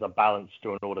sense as a balance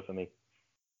to an order for me.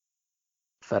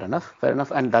 Fair enough.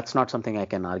 And that's not something I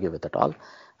can argue with at all.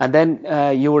 And then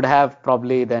you would have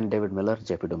probably then David Miller,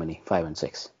 JP Duminy, 5 and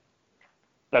 6.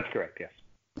 That's correct, yes.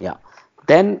 Yeah.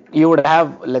 Then you would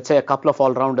have, let's say, a couple of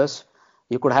all-rounders.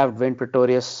 You could have Dwayne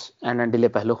Pretorius and Andile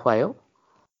Pehluvayo.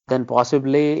 Then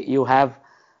possibly you have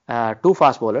 2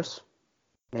 fast bowlers.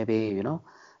 Maybe,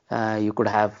 you could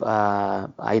have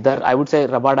either, I would say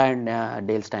Rabada and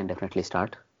Dale Steyn definitely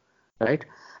start, right?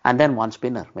 And then 1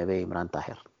 spinner, maybe Imran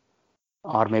Tahir.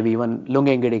 Or maybe even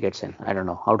Lungi Ngidi gets in. I don't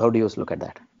know. How do you look at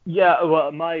that? Yeah,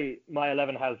 well, my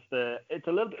 11 has the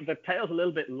tail's a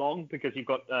little bit long because you've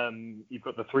got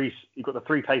the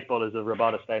three pace bowlers of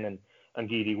Rabada, Steyn, and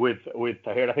Ngidi with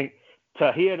Tahir. I think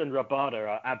Tahir and Rabada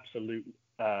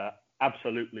are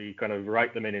absolutely kind of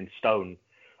write them in stone.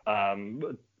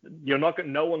 No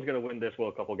one's going to win this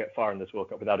World Cup or get far in this World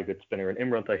Cup without a good spinner, and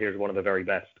Imran Tahir is one of the very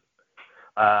best.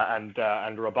 And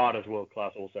Rabada's world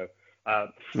class also.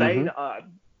 Steyn,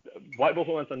 white ball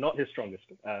formats are not his strongest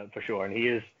for sure, and he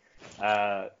is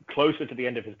closer to the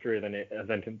end of his career than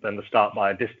the start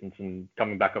by a distance and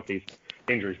coming back off these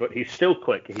injuries. But he's still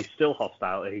quick, he's still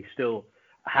hostile, he still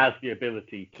has the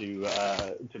ability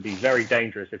to be very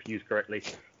dangerous if used correctly.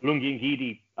 Lungi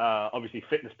Ngidi, obviously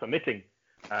fitness permitting,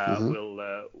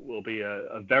 will be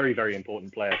a very, very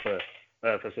important player for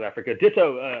South Africa.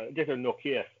 Ditto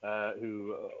Nortje,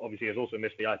 who obviously has also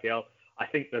missed the IPL. I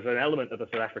think there's an element of the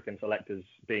South African selectors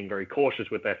being very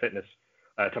cautious with their fitness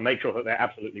to make sure that they're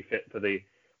absolutely fit for the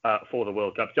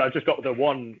World Cup. So I've just got the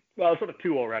sort of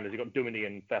 2 all-rounders. You've got Duminy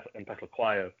and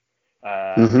Pehluvayo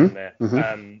in there.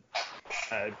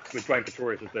 With Dwayne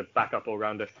Pretorius as the backup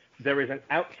all-rounder. There is an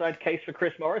outside case for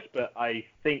Chris Morris, but I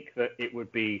think that it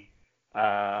would be,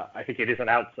 I think it is an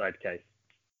outside case.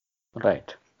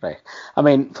 Right. I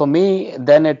mean, for me,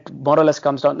 then it more or less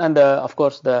comes down, and of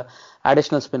course the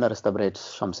additional spinner is Tabraiz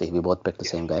Shamsi. We both picked the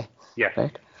same guy. Yeah.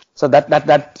 Right. So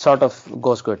that sort of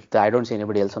goes good. I don't see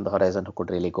anybody else on the horizon who could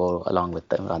really go along with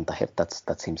Imran Tahir.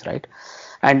 That seems right.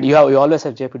 And you always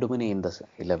have JP Duminy in the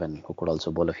 11 who could also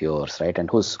bowl a few overs, right?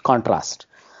 And who's contrast.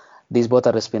 These both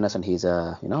are spinners, and he's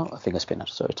a finger spinner.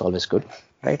 So it's always good,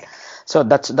 right? So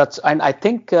that's and I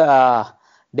think.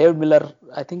 David Miller,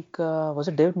 I think, was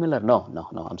it David Miller? No,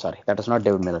 I'm sorry. That was not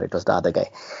David Miller. It was the other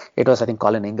guy. It was, I think,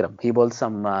 Colin Ingram. He bowled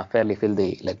some fairly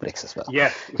filthy leg breaks as well.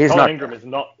 Yes, Colin Ingram is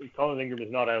not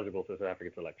eligible for the South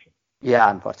African selection.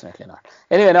 Yeah, unfortunately not.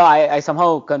 Anyway, no, I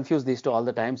somehow confuse these two all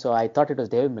the time. So I thought it was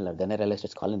David Miller. Then I realized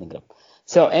it's Colin Ingram.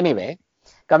 So anyway,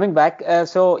 coming back.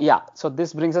 So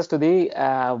this brings us to the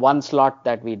one slot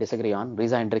that we disagree on,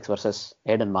 Reeza Hendricks versus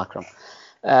Aiden Markram.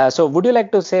 So would you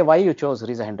like to say why you chose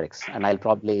Reeza Hendricks? And I'll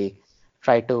probably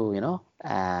try to,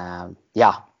 I'll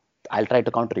try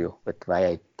to counter you with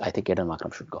why I think Aiden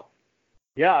Markram should go.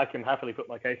 Yeah, I can happily put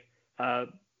my case.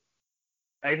 Aiden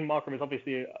Markram is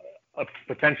obviously a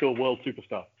potential world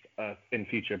superstar in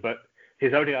future, but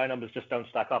his ODI numbers just don't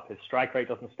stack up. His strike rate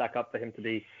doesn't stack up for him to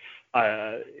be,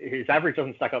 his average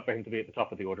doesn't stack up for him to be at the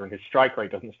top of the order, and his strike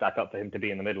rate doesn't stack up for him to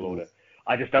be in the middle order.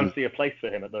 I just don't see a place for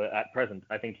him at present.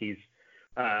 I think he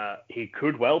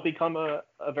could well become a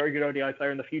very good ODI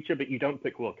player in the future, but you don't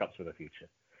pick World Cups for the future.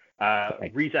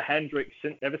 Reeza Hendricks,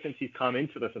 ever since he's come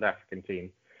into the South African team,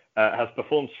 has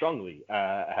performed strongly.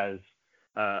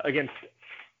 Against,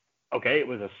 it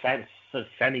was a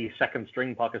semi-second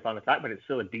string Pakistan attack, but it's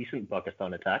still a decent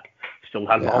Pakistan attack. Still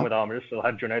had Mohammad Amir, still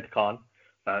had Junaid Khan,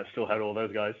 still had all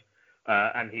those guys,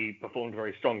 and he performed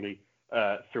very strongly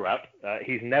throughout.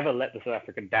 He's never let the South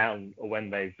African down when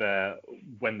they've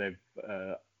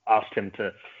asked him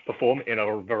to perform in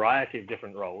a variety of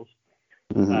different roles.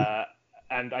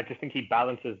 And I just think he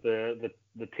balances the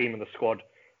team and the squad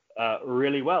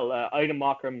really well. Aiden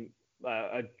Markram,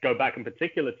 I go back in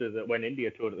particular to when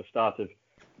India toured at the start of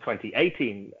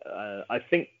 2018. I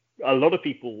think a lot of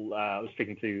people, I was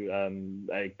speaking to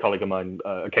a colleague of mine,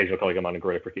 occasional colleague of mine in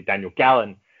Guerrilla Cricket, Daniel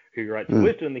Gallen, who writes in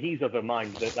Wisden that he's of the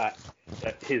mind that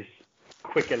his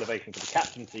quick elevation to the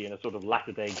captaincy in a sort of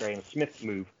latter-day Graham Smith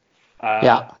move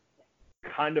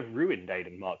kind of ruined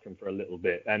Aiden Markram for a little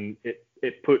bit, and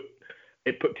it put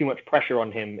too much pressure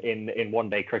on him in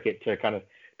one-day cricket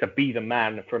to be the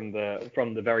man from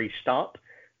the very start,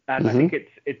 and I think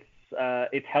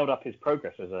it's held up his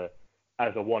progress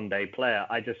as a one-day player.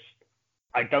 I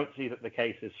don't see that the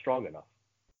case is strong enough.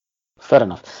 Fair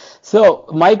enough. So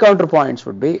my counterpoints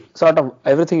would be sort of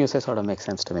everything you say sort of makes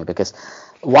sense to me, because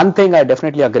one thing I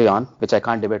definitely agree on, which I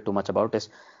can't debate too much about, is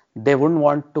they wouldn't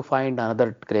want to find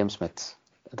another Graham Smith.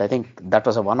 I think that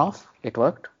was a one-off. It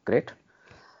worked. Great.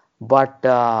 But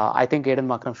I think Aiden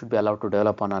Markram should be allowed to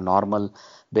develop on a normal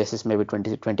basis, maybe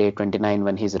 28, 29,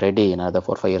 when he's ready in another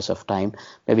 4 or 5 years of time.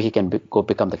 Maybe he can go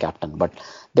become the captain. But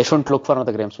they shouldn't look for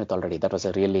another Graham Smith already. That was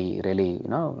a really,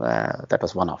 that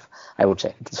was one-off, I would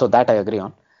say. So that I agree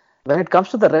on. When it comes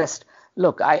to the rest,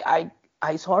 look, I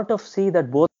sort of see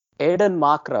that both Aiden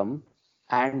Markram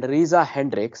and Reza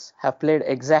Hendricks have played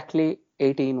exactly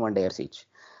 18 one-dayers each.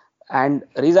 And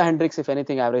Reza Hendricks, if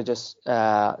anything, averages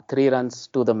 3 runs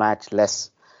to the match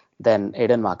less than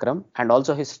Aiden Markram. And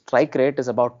also his strike rate is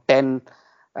about 10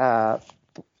 per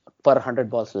 100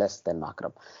 balls less than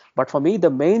Markram. But for me, the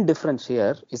main difference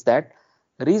here is that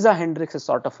Reza Hendricks is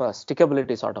sort of a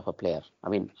stickability sort of a player. I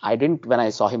mean, when I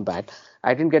saw him bat,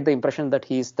 I didn't get the impression that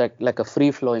he's like a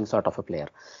free-flowing sort of a player.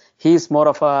 He's more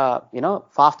of a,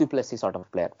 Faf du Plessis sort of a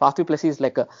player. Faf du Plessis is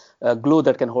like a glue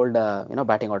that can hold a,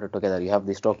 batting order together. You have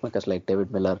these stroke makers like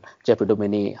David Miller, JP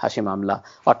Duminy, Hashim Amla,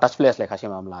 or touch players like Hashim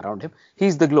Amla around him.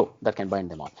 He's the glue that can bind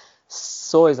them all.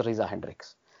 So is Reza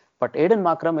Hendricks. But Aiden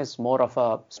Markram is more of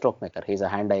a stroke maker. He's a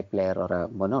hand-eye player or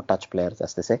a touch player,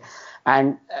 as they say.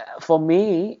 And for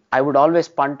me, I would always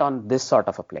punt on this sort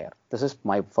of a player. This is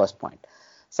my first point.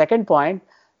 Second point,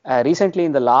 recently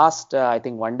in the last, I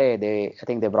think one day,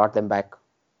 they brought them back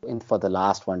in for the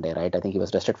last one day, right? I think he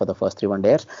was rested for the first 3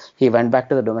 one-dayers. He went back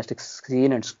to the domestic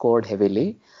scene and scored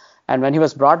heavily. And when he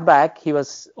was brought back, he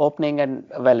was opening, and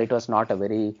it was not a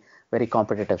very, very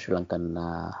competitive Sri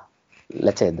Lankan.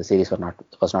 Let's say the series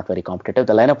was not very competitive.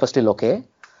 The lineup was still okay,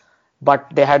 but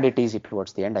they had it easy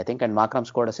towards the end, I think. And Markram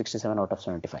scored a 67 out of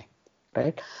 75.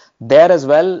 Right there as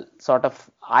well, sort of,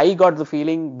 I got the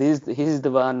feeling he is the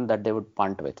one that they would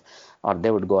punt with, or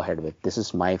they would go ahead with. This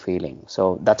is my feeling.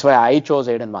 So that's why I chose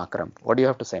Aiden Markram. What do you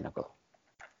have to say, Nakul?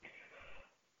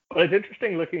 Well, it's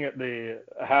interesting looking at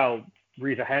how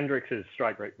Reza Hendricks'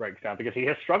 strike rate breaks down, because he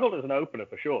has struggled as an opener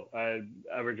for sure, he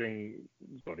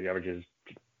averages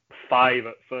 5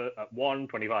 at 1,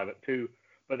 25 at 2,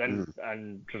 but then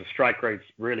and sort of strike rates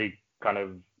really kind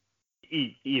of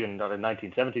even the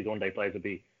 1970s one-day players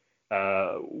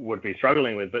would be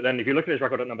struggling with. But then if you look at his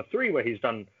record at number 3, where he's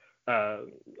done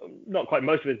not quite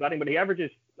most of his batting, but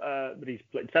he's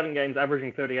played 7 games,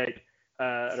 averaging 38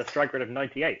 at a strike rate of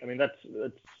 98. I mean, that's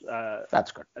good.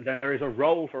 There is a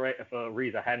role for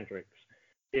Reza Hendricks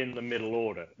in the middle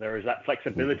order. There is that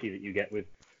flexibility that you get with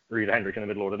Reza Hendricks in the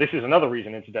middle order. This is another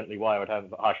reason, incidentally, why I would have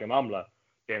Hashim Amla.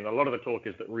 And a lot of the talk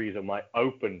is that Reza might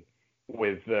open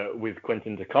with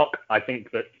Quinton de Kock. I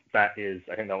think that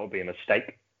would be a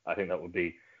mistake. I think that would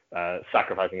be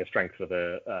sacrificing his strength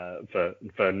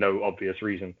for no obvious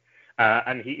reason.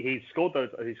 And he scored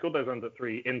those runs at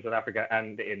 3 in South Africa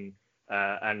and in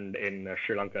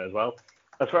Sri Lanka as well.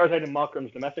 As far as Aiden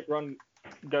Markram's domestic run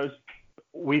goes,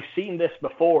 we've seen this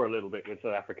before a little bit with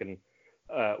South African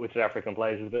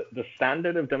players. Is that the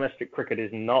standard of domestic cricket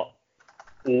is not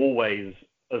always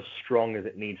as strong as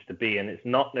it needs to be, and it's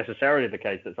not necessarily the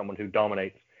case that someone who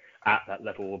dominates at that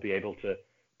level will be able to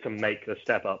make the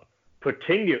step up,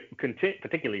 particularly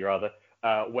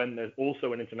when there's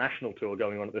also an international tour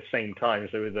going on at the same time.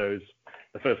 So the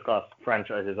first class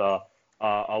franchises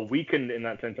are weakened in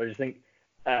that sense. I just think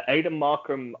Aiden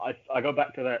Markram, I go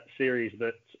back to that series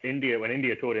that when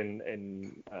India toured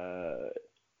in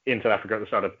South Africa at the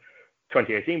start of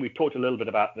 2018, we talked a little bit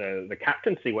about the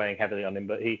captaincy weighing heavily on him,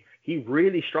 but he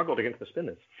really struggled against the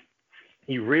spinners.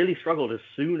 He really struggled as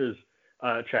soon as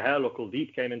Chahal or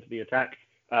Kuldeep came into the attack.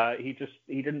 He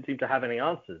didn't seem to have any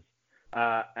answers.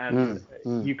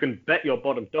 You can bet your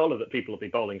bottom dollar that people will be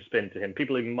bowling spin to him.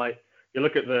 People even might. You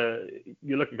look at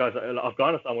guys like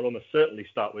Afghanistan will almost certainly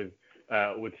start with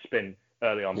spin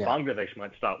early on. Yeah. Bangladesh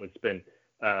might start with spin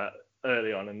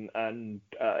early on, and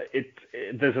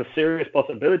there's a serious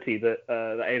possibility that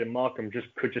Aiden Markram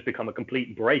could just become a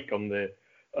complete break on the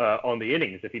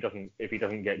innings if he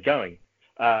doesn't get going.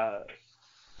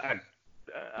 And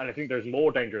I think there's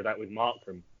more danger of that with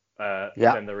Markram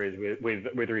than there is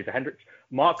with Reza Hendricks.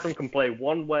 Markram can play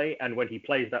one way, and when he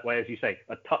plays that way, as you say,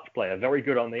 a touch player, very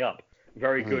good on the up,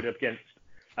 very good against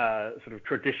sort of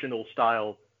traditional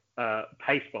style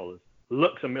pace bowlers.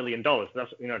 Looks $1 million.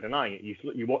 That's denying it.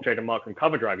 You watch Aiden Markram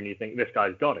cover drive and you think this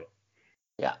guy's got it.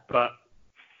 Yeah. But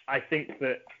I think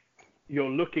that you're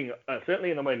looking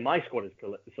certainly in the way my squad is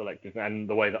selected and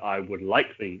the way that I would like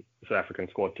the South African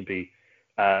squad to be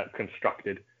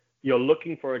constructed. You're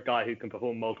looking for a guy who can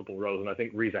perform multiple roles, and I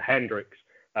think Reza Hendricks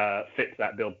fits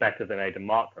that bill better than Aiden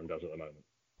Markram does at the moment.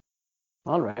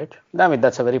 All right. I mean,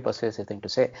 that's a very persuasive thing to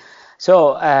say.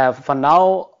 So for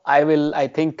now, I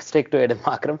think, stick to Aiden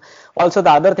Markram. Also,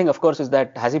 the other thing, of course, is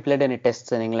that has he played any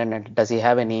tests in England, and does he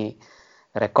have any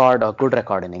record or good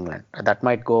record in England? That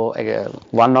might go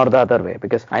one or the other way,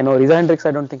 because I know Reza Hendricks,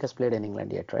 I don't think has played in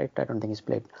England yet, right? I don't think he's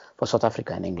played for South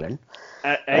Africa in England.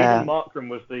 Aiden Markram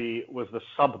was the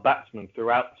sub batsman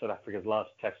throughout South Africa's last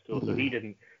test tour, so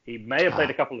he may have played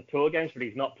a couple of tour games, but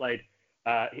he's not played.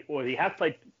 He has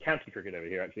played county cricket over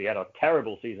here. Actually, he had a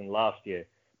terrible season last year,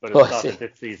 but has started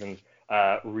this season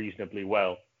reasonably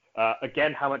well.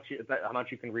 Again, how much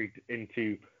you can read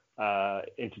into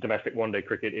domestic one-day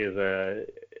cricket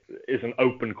is an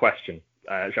open question,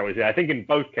 shall we say? I think in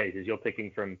both cases you're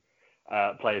picking from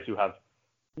players who have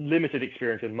limited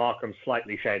experience, and Markram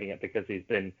slightly shading it because he's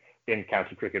been in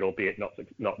county cricket, albeit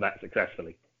not that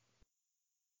successfully.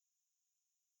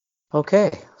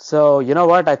 Okay, so you know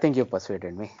what? I think you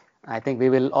persuaded me. I think we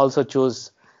will also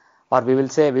choose, or we will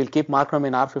say we'll keep Markram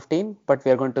in R15, but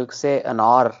we are going to say an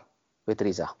R with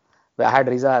Reza. I had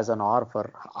Reza as an R for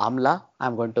Amla.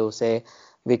 I'm going to say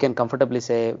we can comfortably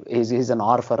say he's an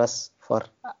R for us for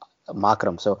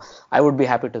Markram. So I would be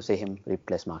happy to see him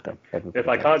replace Markram. If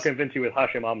I can't convince you with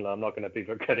Hashim Amla, I'm not going to be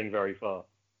getting very far.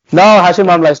 No, Hashim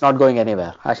Amla is not going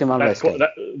anywhere. Hashim Amla is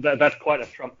staying. That's quite a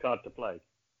trump card to play.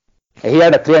 He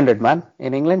had a 300 man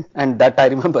in England, and that I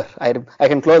remember. I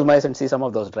can close my eyes and see some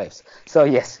of those drives. So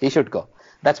yes, he should go.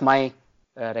 That's my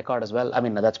record as well. I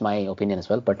mean, that's my opinion as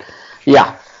well. But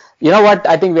yeah, you know what?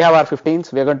 I think we have our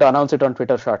 15s. We're going to announce it on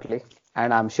Twitter shortly,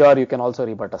 and I'm sure you can also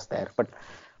rebut us there. But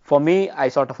for me, I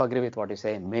sort of agree with what you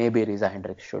say. Maybe Reza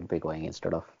Hendricks should be going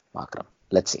instead of Markram.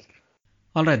 Let's see.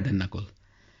 All right then, Nakul.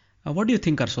 What do you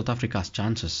think are South Africa's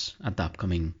chances at the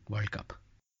upcoming World Cup?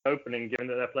 Opening, given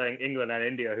that they're playing England and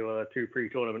India, who are the two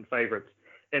pre-tournament favourites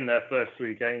in their first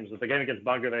three games. If the game against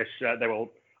Bangladesh,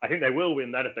 I think they will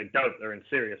win that. If they don't, they're in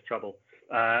serious trouble.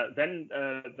 Then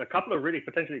a couple of really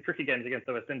potentially tricky games against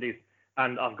the West Indies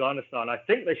and Afghanistan. I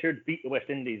think they should beat the West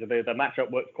Indies. The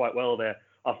matchup works quite well there.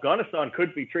 Afghanistan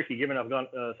could be tricky, given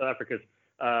South Africa's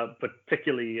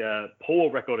particularly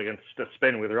poor record against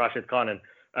spin with Rashid Khan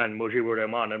and Mujibur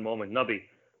Rahman and Mohammad Nabi.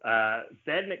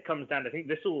 Then it comes down. I think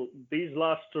these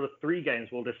last sort of three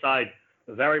games will decide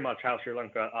very much how Sri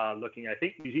Lanka are looking. I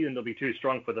think New Zealand will be too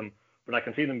strong for them, but I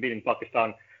can see them beating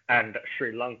Pakistan and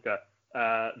Sri Lanka.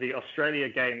 The Australia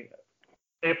game,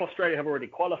 if Australia have already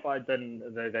qualified, then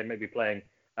they may be playing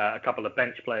a couple of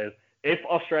bench players. If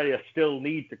Australia still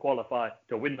need to qualify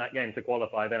to win that game to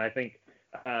qualify, then I think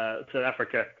South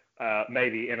Africa may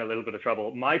be in a little bit of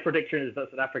trouble. My prediction is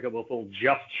that South Africa will fall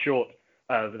just short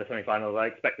of the semi-finals. I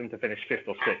expect them to finish 5th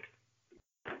or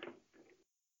 6th.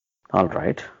 All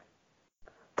right.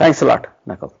 Thanks a lot,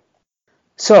 Nakul.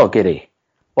 So, Giri,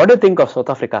 what do you think of South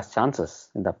Africa's chances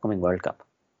in the upcoming World Cup?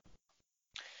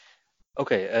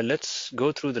 Okay, let's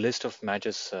go through the list of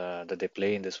matches that they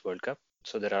play in this World Cup.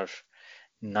 So there are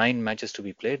 9 matches to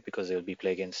be played because they will be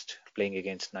playing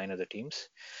against 9 other teams.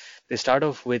 They start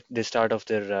off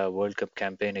their World Cup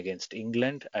campaign against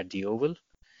England at the Oval.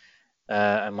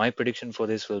 And my prediction for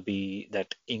this will be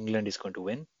that England is going to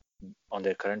win on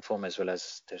their current form as well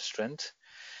as their strength.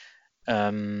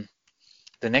 The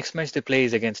next match they play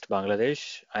is against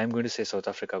Bangladesh. I'm going to say South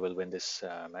Africa will win this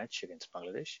match against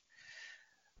Bangladesh.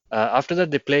 After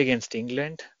that, they play against they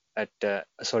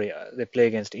play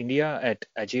against India at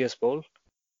Ageas Bowl.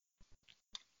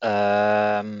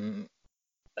 I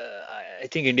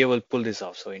think India will pull this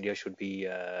off, so India should be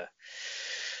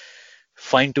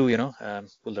fine to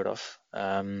pull that off.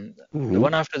 The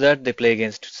one after that, they play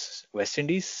against West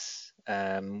Indies.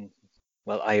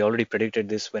 Well, I already predicted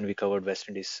this when we covered West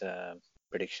Indies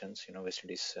predictions, West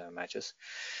Indies matches,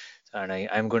 and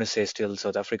I'm going to say still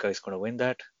South Africa is going to win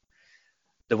that.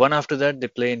 The one after that, they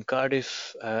play in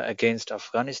Cardiff against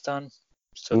Afghanistan.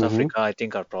 South Africa, I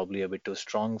think, are probably a bit too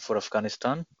strong for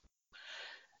Afghanistan.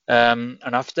 And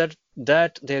after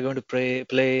that, they're going to play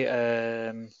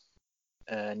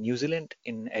New Zealand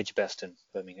in Edgbaston,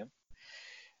 Birmingham.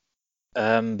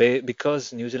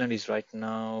 Because New Zealand is right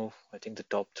now, I think, the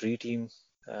top 3 team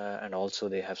and also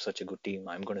they have such a good team.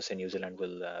 I'm going to say New Zealand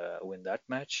will win that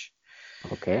match.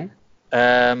 Okay.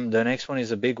 The next one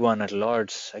is a big one at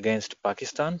Lords against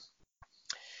Pakistan.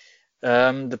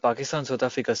 The Pakistan-South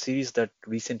Africa series that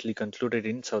recently concluded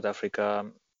in South Africa.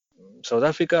 South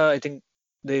Africa, I think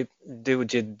they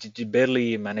would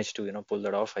barely managed to pull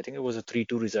that off. I think it was a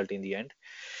 3-2 result in the end.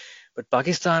 But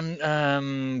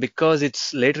Pakistan, because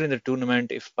it's later in the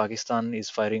tournament, if Pakistan is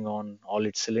firing on all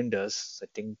its cylinders, I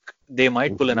think they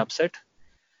might pull an upset.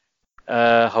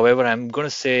 However, I'm going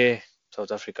to say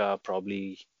South Africa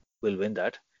probably will win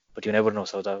that, but you never know.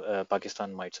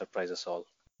 Pakistan might surprise us all,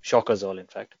 shock us all, in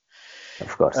fact.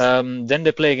 Of course. Then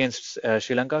they play against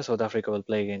Sri Lanka. South Africa will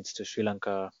play against Sri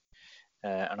Lanka,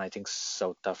 and I think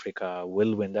South Africa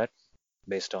will win that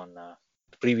based on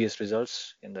previous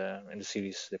results in the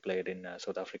series they played in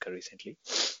South Africa recently.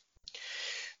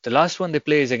 The last one they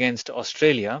play is against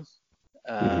Australia,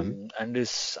 and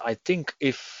this I think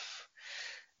if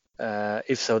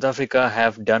South Africa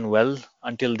have done well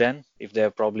until then, if they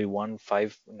have probably won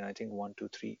 4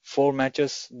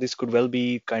 matches, this could well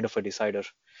be kind of a decider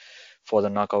for the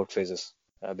knockout phases,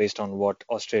 based on what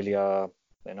Australia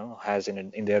has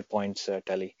in their points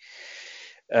tally.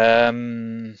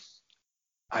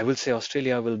 I will say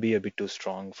Australia will be a bit too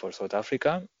strong for South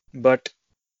Africa, but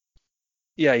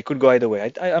yeah, it could go either way.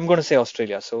 I'm going to say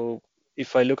Australia. So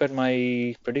if I look at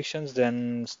my predictions,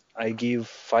 then I give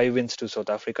 5 wins to South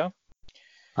Africa.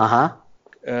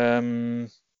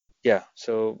 Yeah,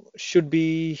 so should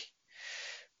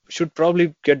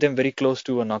probably get them very close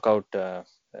to a knockout, the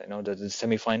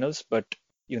semi-finals, but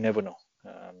you never know.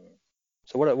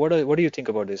 So what do you think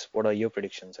about this? What are your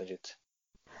predictions, Ajit?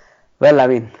 Well, I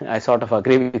mean, I sort of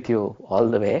agree with you all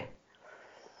the way.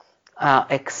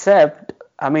 Except,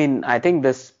 I mean, I think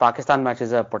this Pakistan match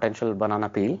is a potential banana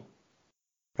peel,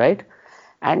 right?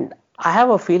 And I have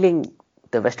a feeling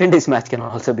the West Indies match can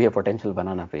also be a potential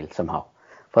banana peel somehow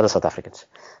for the South Africans,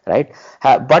 right?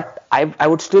 But I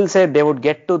would still say they would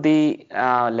get to the,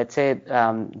 let's say,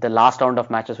 the last round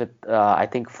of matches with, I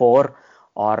think, 4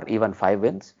 or even 5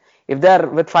 wins. If they're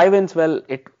with 5 wins, well,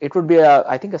 it would be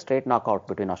I think a straight knockout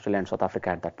between Australia and South Africa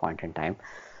at that point in time.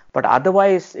 But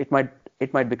otherwise, it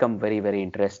might become very, very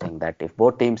interesting that if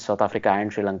both teams, South Africa and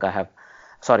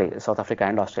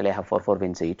Australia have 4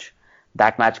 wins each,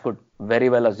 that match could very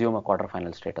well assume a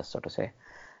quarterfinal status, so to say.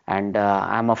 And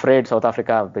I'm afraid South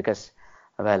Africa, because,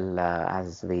 well,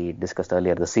 as we discussed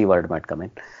earlier, the C word might come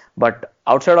in. But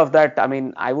outside of that, I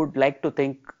mean, I would like to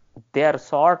think they are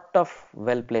sort of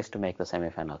well placed to make the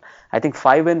semi-final. I think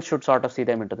 5 wins should sort of see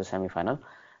them into the semi-final.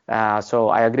 So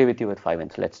I agree with you with 5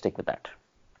 wins. Let's stick with that.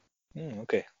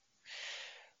 Okay.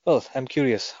 Well, I'm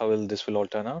curious how this will all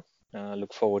turn out.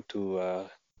 Look forward to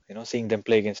seeing them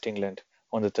play against England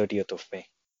on the 30th of May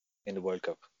in the World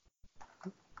Cup.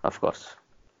 Of course.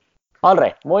 All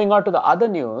right. Moving on to the other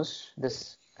news. This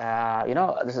is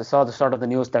the sort of the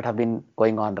news that have been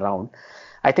going on around.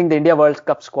 I think the India World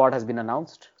Cup squad has been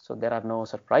announced, so there are no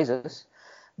surprises.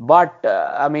 But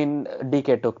I mean,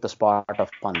 DK took the spot of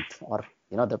Pant, or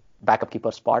the backup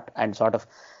keeper spot, and sort of.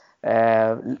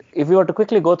 If we were to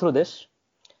quickly go through this,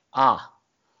 what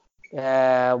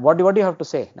do you have to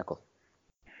say, Nakul?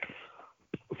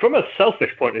 From a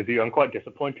selfish point of view, I'm quite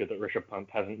disappointed that Rishabh Pant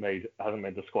hasn't made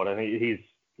the squad. I think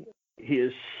he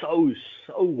is so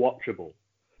watchable,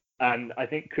 and I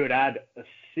think could add a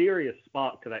serious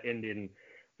spark to that Indian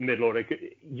middle order.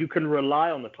 You can rely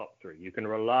on the top 3. You can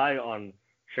rely on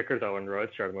Shikhar Dhawan,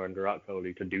 Rohit Sharma, and Virat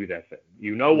Kohli to do their thing.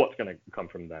 You know what's going to come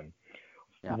from them.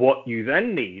 Yeah. What you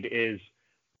then need is,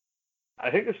 I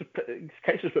think this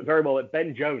case was put very well at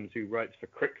Ben Jones, who writes for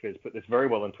CricViz, put this very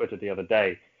well on Twitter the other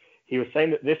day. He was saying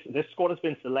that this squad has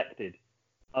been selected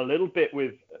a little bit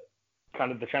with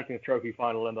kind of the Champions Trophy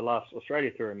final and the last Australia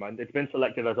tour in mind. It's been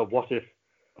selected as a what if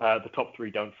the top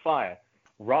 3 don't fire,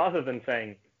 rather than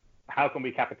saying how can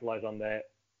we capitalize on their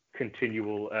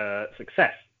continual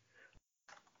success.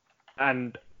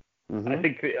 And I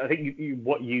think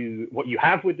what you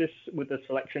have with the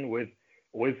selection with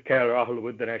KL Rahul,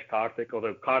 with Dinesh Karthik,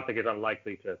 although Karthik is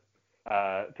unlikely to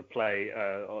play.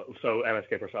 So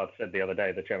MSK Prasad said the other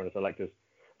day, the chairman of selectors,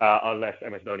 unless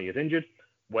MS Dhoni is injured.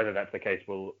 Whether that's the case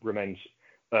remains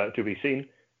to be seen.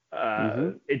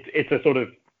 It's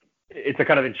a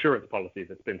kind of insurance policy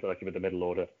that's been selected with the middle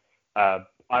order.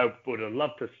 I would have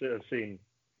loved to have seen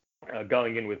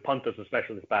going in with Pant as a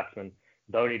specialist batsman,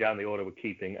 Dhoni down the order with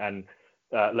keeping, and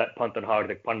let Pant and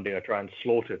Hardik Pandya try and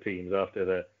slaughter teams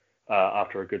after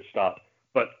a good start.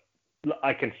 But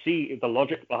I can see the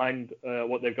logic behind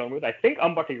what they've gone with. I think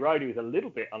Ambati Rayudu is a little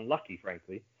bit unlucky,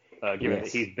 frankly, given that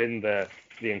he's been the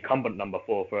incumbent number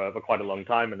 4 for quite a long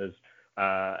time and has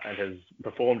and has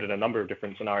performed in a number of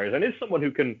different scenarios, and is someone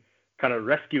who can kind of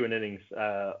rescue an innings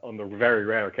on the very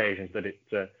rare occasions that it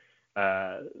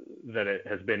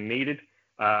has been needed.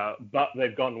 But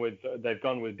they've gone with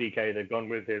DK. They've gone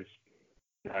with his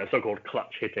so-called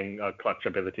clutch hitting, clutch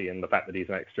ability, and the fact that he's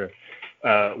an extra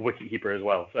wicketkeeper as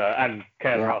well. And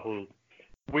KL Rahul,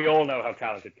 we all know how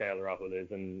talented KL Rahul is,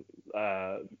 and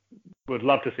would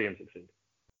love to see him succeed.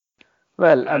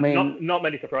 Well, I mean, not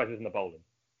many surprises in the bowling.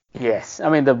 Yes, I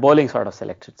mean the bowling sort of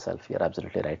selects itself. You're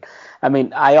absolutely right. I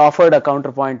mean, I offered a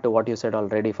counterpoint to what you said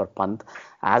already for Pant.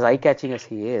 As eye-catching as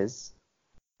he is,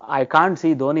 I can't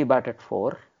see Dhoni bat at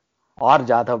 4 or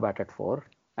Jadhav bat at 4.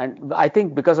 And I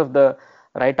think because of the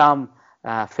right arm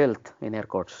filth, in air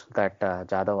quotes, that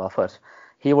Jadhav offers,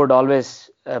 he would always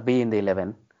be in the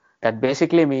 11. That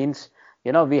basically means,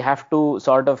 we have to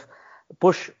sort of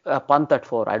push Pant at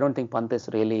 4. I don't think Pant is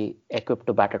really equipped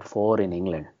to bat at 4 in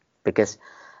England because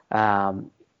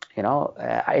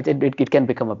it can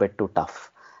become a bit too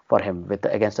tough for him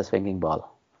against a swinging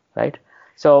ball, right?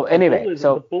 So anyway,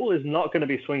 the ball is not going to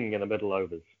be swinging in the middle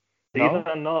overs. This is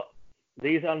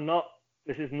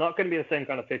not going to be the same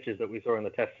kind of pitches that we saw in the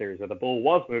Test series where the ball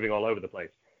was moving all over the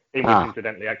place. In which,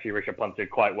 incidentally, actually Rishabh Pant did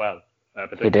quite well,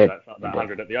 particularly that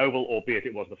 100 at the Oval, albeit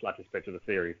it was the flattest pitch of the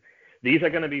series. These are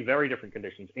going to be very different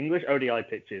conditions. English ODI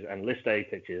pitches and List A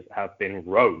pitches have been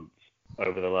roads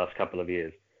over the last couple of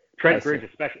years. Trent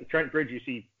Bridge, you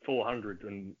see 400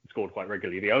 and scored quite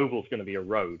regularly. The Oval's going to be a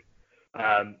road.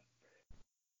 I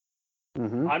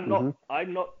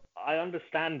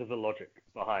understand the logic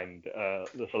behind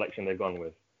the selection they've gone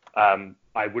with.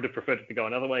 I would have preferred it to go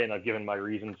another way, and I've given my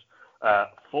reasons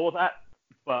for that.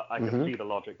 But I can see the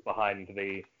logic behind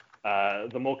the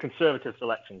more conservative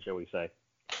selection, shall we say?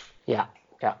 Yeah.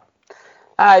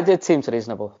 It seems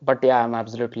reasonable, but I'm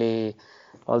absolutely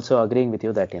also agreeing with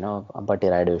you that Ambati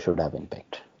Rayudu should have been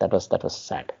picked. That was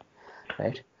sad,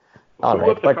 right? All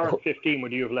right. What current 15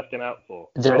 would you have left him out for?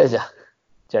 Jadeja,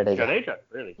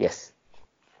 really? Yes.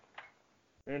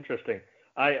 Interesting.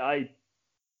 Jadeja's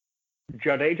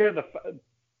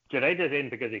in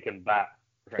because he can bat.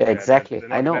 Yeah, exactly.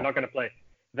 I know. They're not going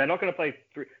to play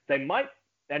 3. They might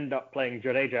end up playing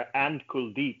Jadeja and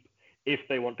Kuldeep if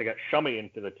they want to get Shami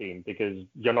into the team, because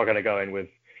you're not going to go in with,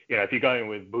 if you're going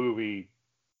with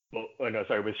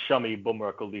with Shami,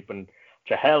 Bumrah, Kuldeep, and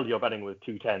Chahal, you're batting with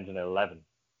 2 10s and 11.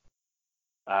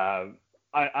 I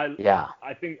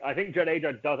think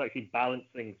Jadeja does actually balance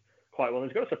things quite well.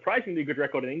 He's got a surprisingly good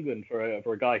record in England for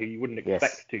a guy who you wouldn't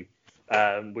expect to,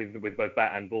 with both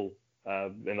bat and ball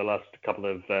in the last couple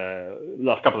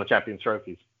of Champions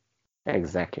trophies.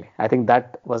 Exactly. I think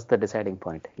that was the deciding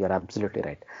point. You're absolutely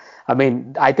right. I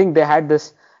mean, I think they had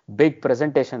this big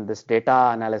presentation, this data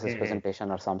analysis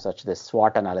presentation or some such, this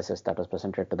SWOT analysis that was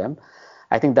presented to them.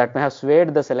 I think that may have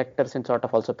swayed the selectors in sort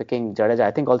of also picking Jadeja.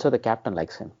 I think also the captain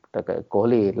likes him.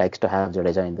 Kohli likes to have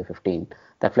Jadeja in the 15,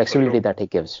 that flexibility that he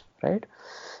gives, right?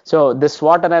 So this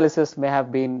SWOT analysis may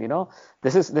have been,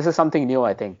 this is something new,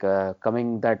 I think,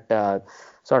 coming that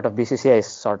sort of BCCI is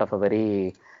sort of a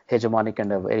very hegemonic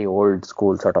and a very old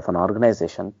school sort of an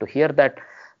organization. To hear that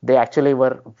they actually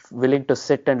were willing to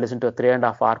sit and listen to a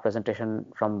 3.5-hour presentation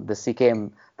from the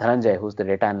CKM Dhananjay, who's the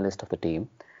data analyst of the team,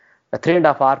 a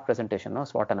 3.5-hour presentation,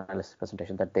 SWOT analysis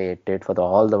presentation that they did for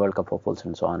all the World Cup hopefuls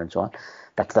and so on and so on.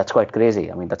 That's quite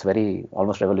crazy. I mean, that's very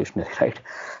almost revolutionary, right?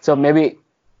 So maybe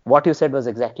what you said was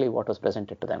exactly what was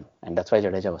presented to them, and that's why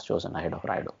Jadeja was chosen ahead of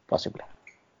Rayudu, possibly,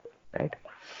 right?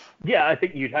 Yeah, I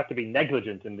think you'd have to be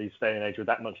negligent in this day and age with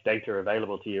that much data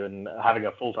available to you and having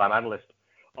a full-time analyst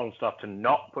on stuff to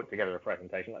not put together a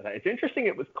presentation like that. It's interesting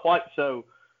it was quite so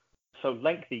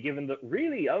lengthy, given that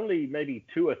really only maybe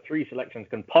 2 or 3 selections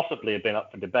can possibly have been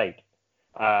up for debate.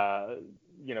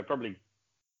 Probably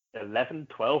 11,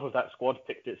 12 of that squad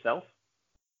picked itself.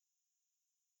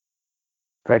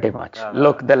 Pretty much.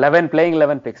 Look, the playing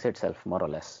 11 picks itself, more or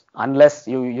less. Unless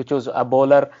you choose a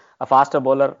bowler, a faster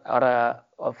bowler, or a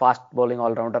fast bowling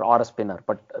all-rounder, or a spinner.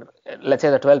 But let's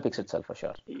say the 12 picks itself for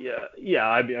sure. Yeah.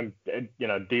 I mean,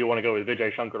 do you want to go with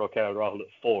Vijay Shankar or KL Rahul at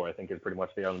 4? I think is pretty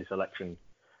much the only selection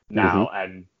now.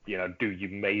 And do you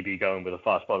maybe going with a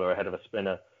fast bowler ahead of a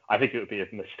spinner? I think it would be a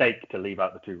mistake to leave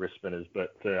out the 2 wrist spinners,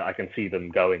 but I can see them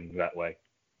going that way.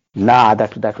 Nah,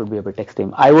 that would be a bit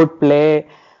extreme. I would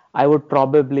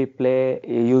probably play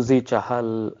Yuzi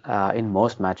Chahal in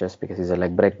most matches because he's a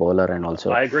leg break bowler and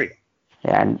also. I agree.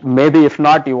 And maybe if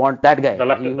not, you want that guy. The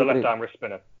left arm wrist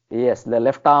spinner. Yes, the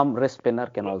left arm wrist spinner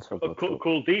can also go through.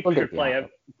 Kuldeep should play.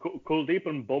 Kuldeep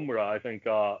and Bumrah, I think,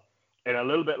 are in a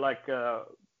little bit like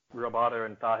Rabada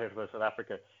and Tahir for South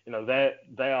Africa,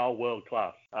 they are world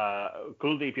class.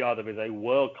 Kuldeep Yadav is a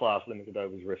world class limited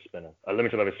overs wrist spinner, a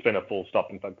limited overs spinner, full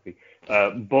stop. In fact,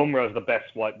 Bumrah is the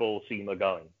best white ball seamer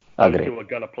going. Those two are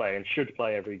gonna play and should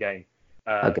play every game,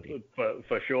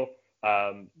 for sure.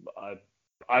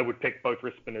 I would pick both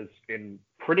wrist spinners in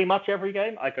pretty much every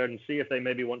game. I can see if they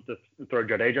maybe want to throw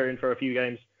Jadeja in for a few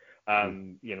games.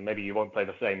 Maybe you won't play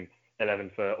the same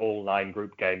 11 for all 9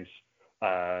 group games,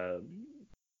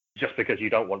 just because you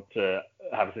don't want to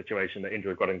have a situation that India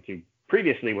have got into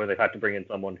previously where they've had to bring in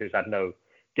someone who's had no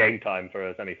game time for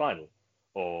a semi-final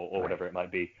or whatever it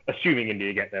might be. Assuming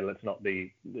India get there, let's not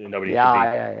be nobody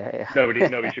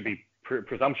should be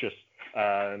presumptuous.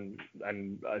 And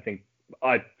I think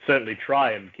I'd certainly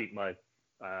try and keep my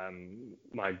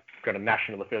my kind of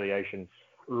national affiliation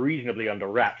reasonably under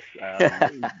wraps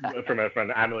from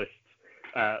an analyst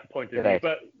point of view.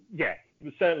 But yeah,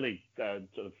 certainly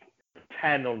sort of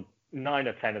 9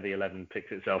 or 10 of the 11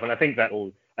 picks itself, and I think that's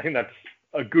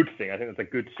a good thing. I think that's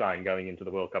a good sign going into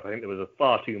the World Cup. I think there was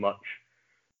far too much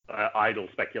idle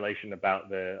speculation about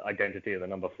the identity of the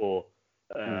number 4,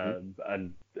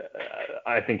 and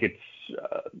I think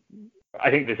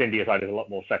this India side is a lot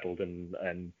more settled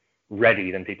and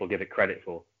ready than people give it credit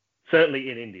for.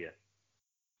 Certainly in India.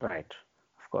 Right,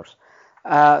 of course.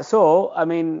 So, I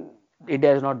mean,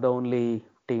 India is not the only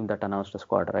team that announced a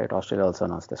squad, right? Australia also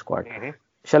announced the squad.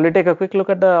 Shall we take a quick look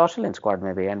at the Australian squad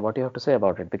maybe and what you have to say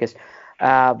about it? Because,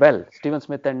 Stephen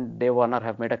Smith and Dave Warner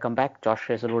have made a comeback. Josh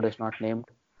Hazlewood is not named.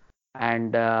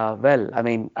 And,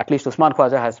 at least Usman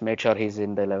Khwaja has made sure he's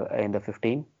in the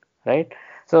 15, right?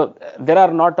 So there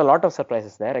are not a lot of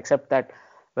surprises there, except that,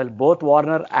 both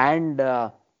Warner and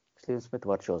Stephen Smith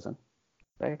were chosen,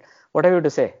 right? What have you to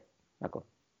say, Nakul?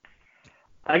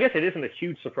 I guess it isn't a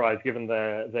huge surprise given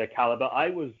their caliber. I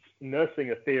was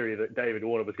nursing a theory that David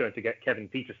Warner was going to get Kevin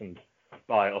Peterson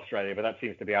by Australia, but that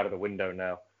seems to be out of the window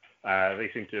now. They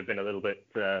seem to have been a little bit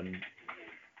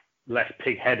less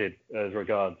pig-headed as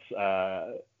regards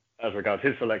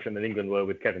his selection than England were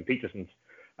with Kevin Peterson's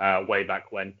way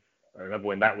back when. I remember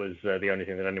when that was the only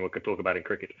thing that anyone could talk about in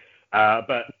cricket.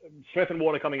 But Smith and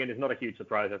Warner coming in is not a huge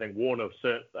surprise. I think Warner,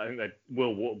 I think they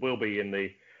will be in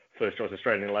the first choice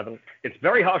Australian 11. It's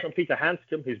very harsh on Peter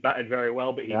Handscomb, who's batted very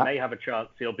well, but he may have a chance.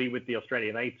 He'll be with the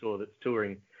Australian A Tour that's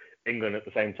touring England at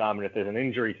the same time. And if there's an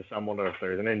injury to someone, or if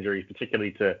there's an injury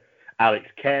particularly to Alex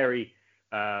Carey,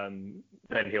 then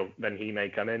he may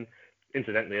come in.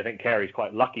 Incidentally, I think Carey's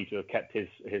quite lucky to have kept his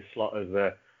slot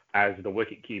as the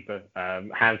wicket keeper.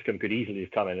 Handscomb could easily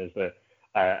have come in as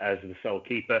the sole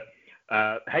keeper.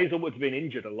 Hazlewood's been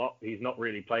injured a lot. He's not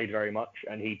really played very much,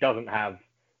 and he doesn't have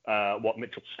what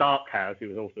Mitchell Starc has, who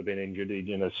has also been injured.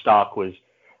 Starc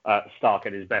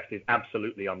at his best is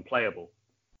absolutely unplayable.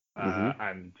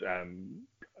 And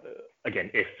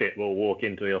again, if fit, will walk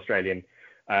into the Australian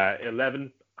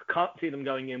 11. I can't see them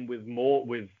going in with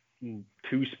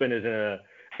 2 spinners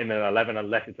in an 11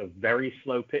 unless it's a very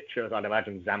slow pitch. As I'd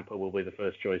imagine Zampa will be the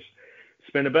first choice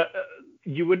spinner, but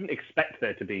you wouldn't expect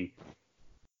there to be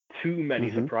too many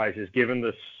surprises given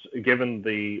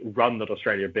the run that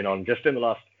Australia have been on just in the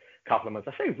last couple of months.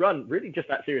 I say run, really just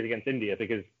that series against India,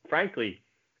 because frankly,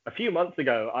 a few months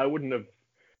ago, I wouldn't have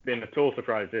been at all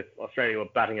surprised if Australia were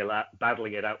battling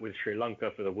it out with Sri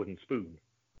Lanka for the wooden spoon.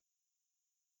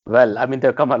 Well, I mean,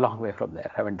 they've come a long way from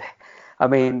there, haven't they? I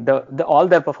mean, all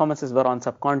their performances were on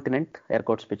subcontinent, air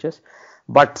quotes pitches,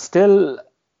 but still,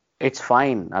 it's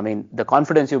fine. I mean, the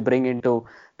confidence you bring into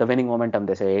the winning momentum,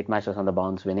 they say 8 matches on the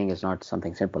bounce, winning is not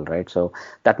something simple, right? So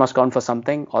that must count for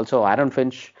something. Also, Aaron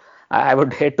Finch, I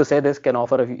would hate to say this, can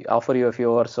offer you a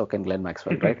few overs, so can Glenn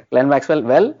Maxwell, right? Glenn Maxwell,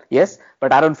 well, yes,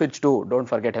 but Aaron Finch too, don't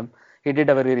forget him. He did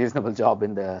a very reasonable job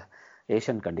in the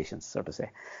Asian conditions, so to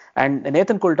say. And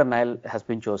Nathan Coulter-Nile has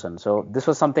been chosen. So this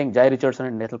was something, Jai Richardson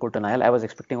and Nathan Coulter-Nile, I was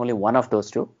expecting only one of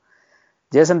those two.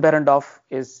 Jason Behrendorff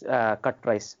is cut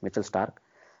price Mitchell Starc.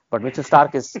 But Mitchell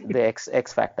Starc is the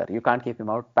X factor. You can't keep him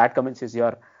out. Pat Cummins is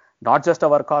not just a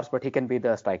workhorse, but he can be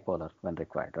the strike bowler when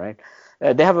required, right?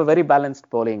 They have a very balanced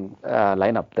bowling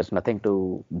lineup. There's nothing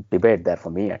to debate there for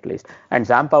me, at least. And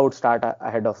Zampa would start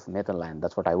ahead of Nathan Lyon.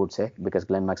 That's what I would say, because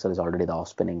Glenn Maxwell is already the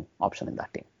off-spinning option in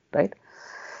that team, right?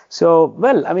 So,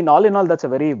 well, I mean, all in all, that's a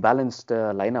very balanced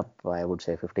lineup, I would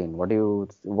say, 15. What do you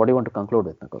want to conclude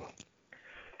with, Nakul?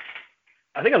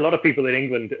 I think a lot of people in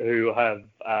England who have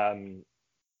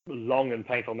long and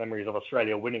painful memories of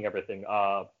Australia winning everything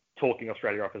are talking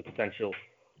Australia off as potential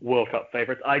World Cup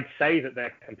favourites. I'd say that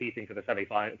they're competing for the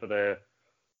semi-final, for the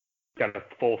kind of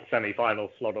 4th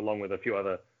semi-final slot, along with a few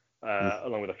other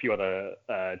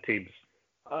teams.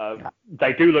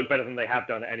 They do look better than they have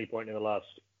done at any point in the last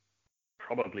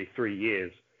probably 3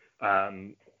 years.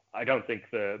 I don't think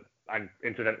and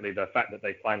incidentally, the fact that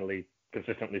they finally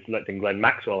consistently selecting Glenn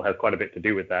Maxwell has quite a bit to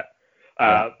do with that.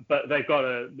 But they've got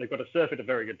a surfeit of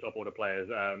very good top order players.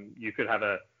 You could have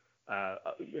a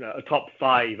top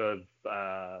 5 of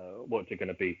what's it going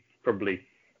to be? Probably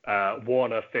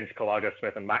Warner, Finch, Kalaga,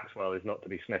 Smith, and Maxwell is not to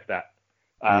be sniffed at.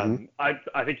 I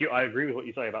think I agree with what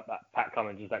you say about that Pat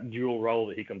Cummins, is that dual role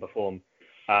that he can perform.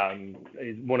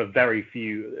 Is one of very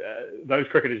few. Those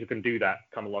cricketers who can do that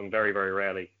come along very, very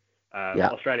rarely.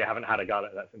 Australia haven't had a guy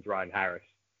like that since Ryan Harris.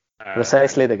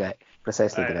 Precisely the guy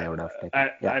I would have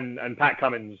taken. And Pat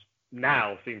Cummins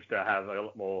now seems to have a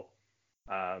lot more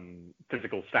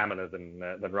physical stamina than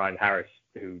Ryan Harris,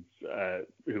 who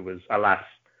was, alas,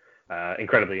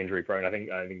 incredibly injury prone. I think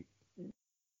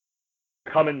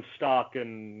Cummins, Stark,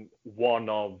 and one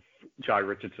of Jai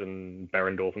Richardson,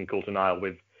 Berendorf, and Coulter Nile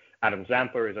with Adam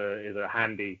Zampa is a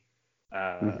handy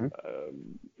bowling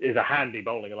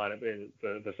lineup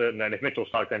for certain. And if Mitchell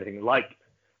Stark's anything like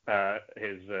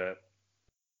his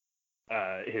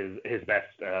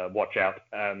best, watch out.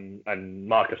 And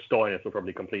Marcus Stoinis will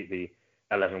probably complete the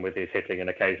 11 with his hitting and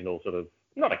occasional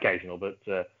not occasional, but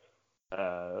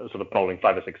sort of bowling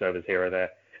 5 or 6 overs here or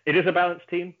there. It is a balanced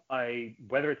team.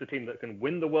 Whether it's a team that can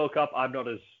win the World Cup, I'm not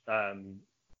as I'm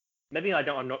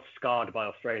not scarred by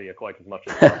Australia quite as much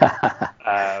as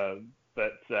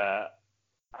but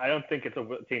I don't think it's a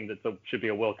team that should be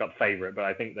a World Cup favourite, but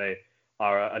I think they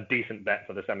are a decent bet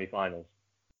for the semi-finals.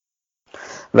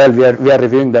 Well, we are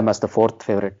reviewing them as the 4th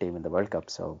favourite team in the World Cup.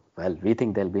 So, we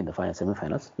think they'll be in the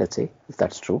semi-finals. Let's see if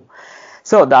that's true.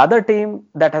 So, the other team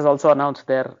that has also announced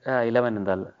their 11 in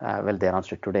the they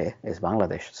announced it today, is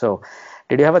Bangladesh. So,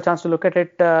 did you have a chance to look at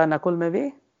it, Nakul,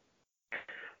 maybe?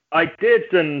 I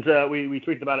did, and we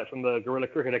tweeted about it from the Guerrilla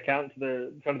Cricket account.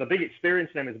 The big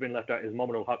experience name has been left out is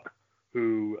Mominul Huq,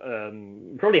 who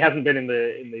probably hasn't been in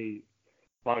the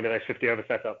Bangladesh 50 over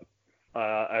setup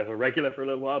as a regular for a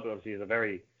little while, but obviously is a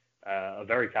very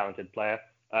talented player.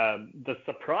 The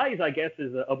surprise, I guess,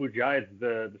 is that Abu Jaid,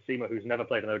 the seamer who's never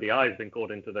played an ODI, has been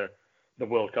called into the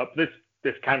World Cup. This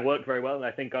can work very well, and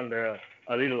I think under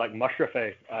a leader like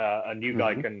Mushrafeh, a new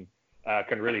guy can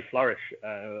really flourish.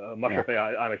 Mushrafeh,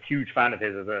 I'm a huge fan of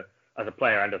his as a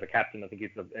player and as a captain. I think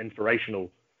he's an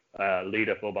inspirational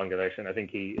leader for Bangladesh, and I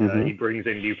think he brings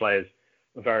in new players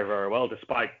very, very well,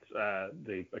 despite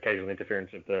the occasional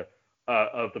interference of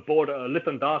the border.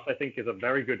 Lithan Das, I think, is a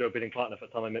very good opening partner for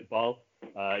Tamim Iqbal.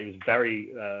 He was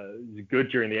very good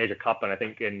during the Asia Cup, and I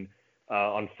think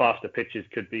on faster pitches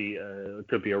could be a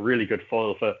really good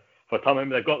foil for Tamim.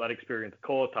 They've got that experienced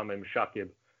core: Tamim, Shakib,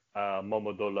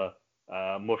 Mohammedullah,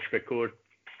 Mushfiqur.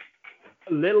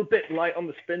 A little bit light on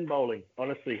the spin bowling,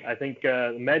 honestly. I think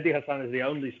Mehdi Hassan is the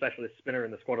only specialist spinner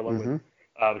in the squad, along with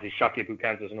obviously Shakib, who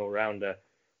counts as an all-rounder.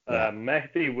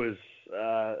 Mehdi,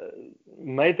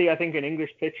 I think, in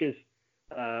English pitches,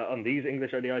 on these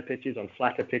English ODI pitches, on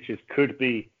flatter pitches, could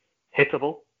be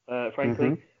hittable,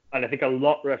 frankly. And I think a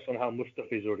lot rests on how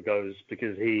Mustafizur goes,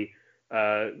 because he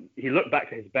looked back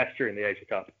to his best during the Asia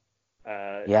Cup.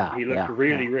 He looked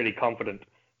really confident.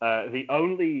 The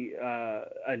only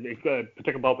and he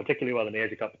bowled particularly well in the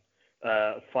Asia Cup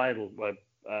final, but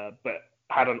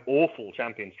had an awful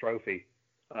Champions Trophy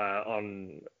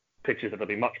on pitches that'll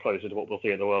be much closer to what we'll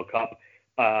see at the World Cup.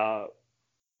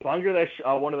 Bangladesh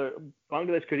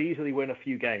Bangladesh could easily win a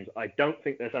few games. I don't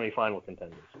think they're semi-final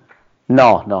contenders.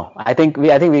 No. I think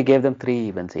we gave them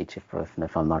 3 wins each,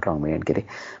 if I'm not wrong, me and Giri.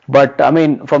 But I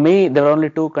mean, for me, there are only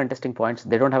 2 contesting points.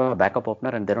 They don't have a backup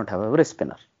opener and they don't have a wrist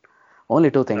spinner.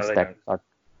 Only 2 things that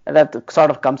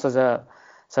sort of comes as a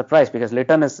surprise, because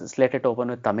Litton is slated to open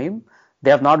with Tamim.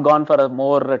 They have not gone for a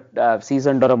more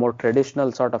seasoned or a more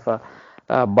traditional sort of a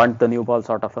bunt the new ball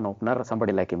sort of an opener,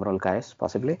 somebody like Imrul Kayes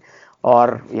possibly,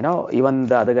 or even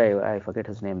the other guy, I forget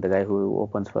his name, the guy who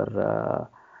opens for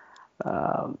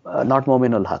not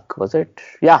Mominul Huq, was it?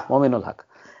 Yeah, Mominul Huq.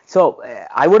 So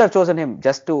I would have chosen him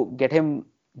just to get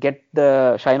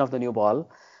the shine of the new ball,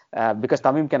 because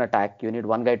Tamim can attack. You need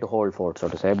one guy to hold fort, so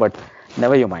to say. But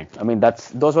never you mind. I mean,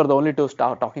 those were the only 2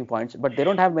 talking points. But they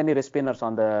don't have many wrist spinners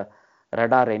on the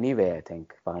radar anyway, I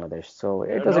think, Bangladesh. So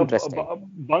it was interesting.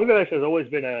 Bangladesh has always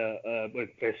been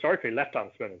historically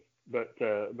left-arm spinners, but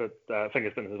finger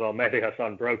spinners as well. Mehdi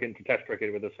Hassan broke into Test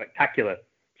cricket with a spectacular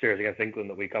series against England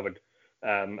that we covered,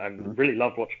 and really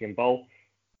loved watching him bowl.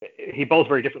 He bowls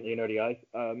very differently in ODIs.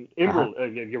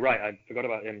 Imrul, you're right, I forgot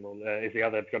about Imrul, is the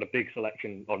other, got a big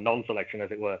selection, or non-selection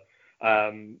as it were.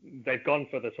 They've gone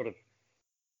for the sort of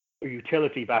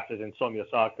utility batters in Soumya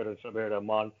Sarkar and Sabir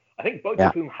Rahman. I think both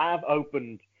of whom have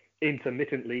opened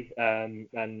intermittently,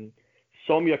 and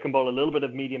Somya can bowl a little bit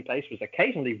of medium pace, was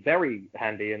occasionally very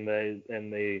handy in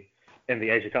the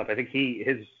Asia Cup. I think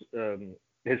his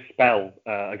spell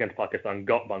against Pakistan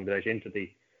got Bangladesh into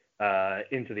the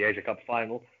Asia Cup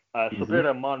final. Sabir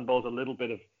Rahman bowls a little bit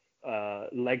of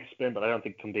leg spin, but I don't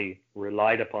think can be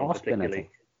relied upon Off spin, particularly.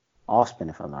 Off spin,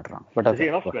 if I'm not wrong. But Is he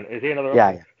an off spin? Is he another?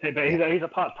 Yeah. But he's a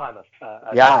part timer.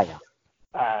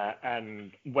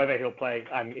 And whether he'll play,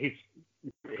 and he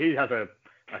has a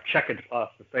checkered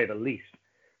past to say the least,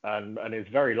 and is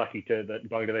very lucky that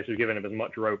Bangladesh has given him as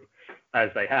much rope as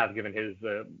they have, given his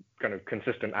kind of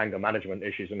consistent anger management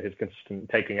issues and his consistent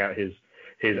taking out his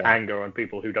anger on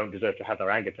people who don't deserve to have their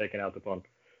anger taken out upon.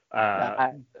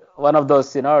 One of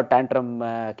those, tantrum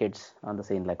kids on the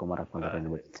scene like Umar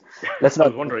Akmal. Let's not. I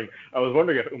was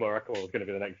wondering if Umar Akmal was going to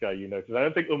be the next guy because I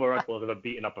don't think Umar Akmal has ever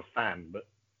beaten up a fan, but.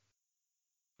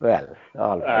 Well,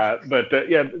 all right.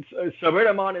 Sabir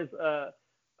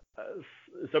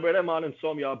Rahman and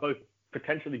Somya are both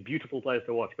potentially beautiful players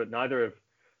to watch, but neither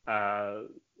have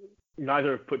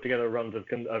put together runs of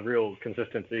real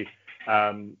consistency.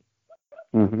 I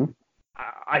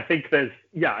think that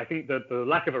the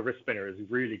lack of a wrist spinner is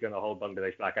really going to hold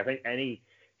Bangladesh back. I think any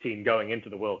team going into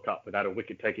the World Cup without a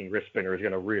wicket-taking wrist spinner is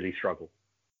going to really struggle.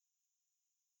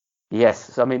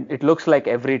 Yes, so I mean, it looks like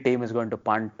every team is going to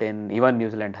punt in. Even New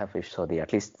Zealand have Fish Sodhi.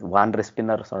 At least one wrist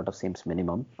spinner sort of seems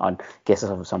minimum on cases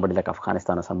of somebody like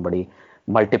Afghanistan or somebody,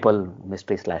 multiple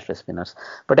mystery/wrist spinners.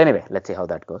 But anyway, let's see how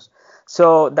that goes.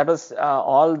 So that was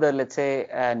all the, let's say,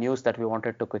 news that we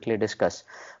wanted to quickly discuss.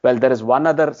 Well, there is one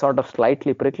other sort of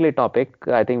slightly prickly topic.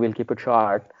 I think we'll keep it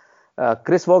short.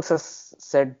 Chris Woakes has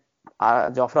said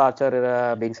Jofra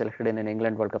Archer being selected in an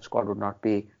England World Cup squad would not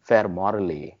be fair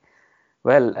morally.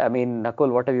 Well, I mean,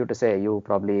 Nakul, what have you to say? You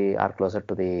probably are closer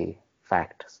to the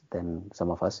facts than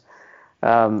some of us.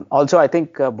 Also, I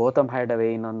think Botham had a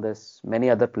weigh in on this.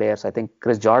 Many other players. I think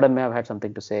Chris Jordan may have had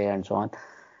something to say and so on.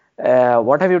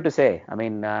 What have you to say? I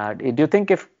mean, do you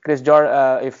think if Chris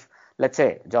Jordan, if let's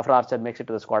say Jofra Archer makes it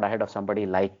to the squad ahead of somebody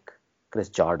like Chris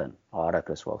Jordan or a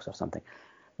Chris Woakes or something,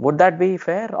 would that be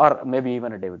fair? Or maybe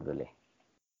even a David Willey?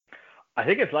 I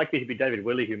think it's likely to be David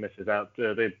Willey who misses out.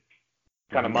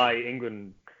 Kind of my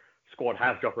England squad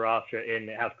has Jofra Archer in,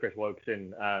 it has Chris Woakes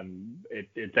in.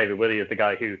 David Willey is the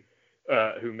guy who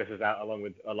misses out along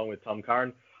with Tom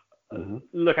Curran.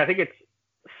 Look, I think it's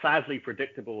sadly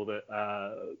predictable that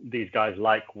these guys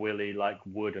like Willey, like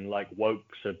Wood, and like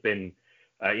Woakes have been,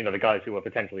 the guys who are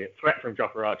potentially a threat from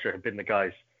Jofra Archer have been the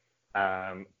guys.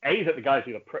 That the guys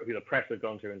who the press have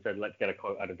gone to and said, let's get a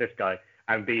quote out of this guy,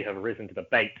 and B, have risen to the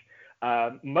bait.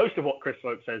 Most of what Chris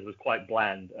Woakes says was quite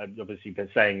bland. Obviously, been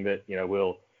saying that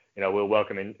we'll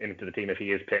welcome him into the team if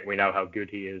he is picked. We know how good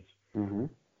he is.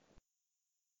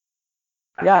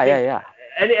 Yeah.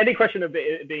 Any question of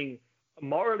it being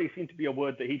morally seemed to be a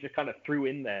word that he just kind of threw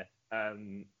in there,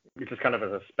 just kind of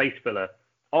as a space filler.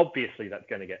 Obviously, that's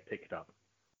going to get picked up.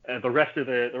 The rest of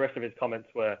his comments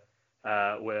were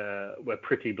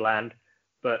pretty bland,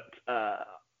 but.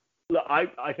 Look,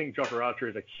 I think Jofra Archer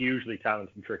is a hugely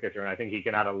talented cricketer, and I think he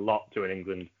can add a lot to an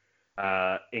England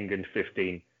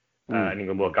 15, an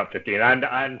England World Cup 15,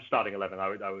 and starting 11. I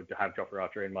would have Jofra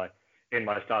Archer in my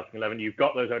starting 11. You've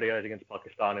got those ODIs against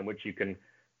Pakistan in which you can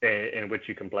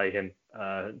play him,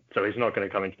 so he's not going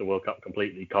to come into the World Cup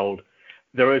completely cold.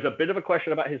 There is a bit of a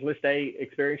question about his List A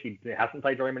experience. He hasn't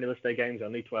played very many List A games,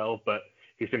 only 12, but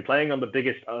he's been playing on the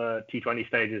biggest T20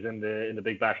 stages in the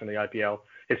Big Bash and the IPL.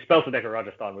 His spell to Decca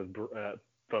Rajasthan was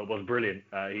brilliant.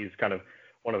 He's kind of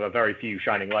one of the very few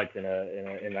shining lights in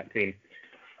that team.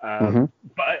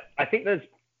 But I think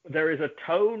there is a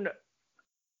tone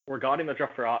regarding the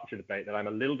Jofra Archer debate that I'm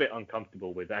a little bit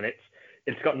uncomfortable with, and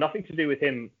it's got nothing to do with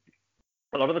him.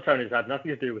 A lot of the tone has had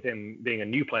nothing to do with him being a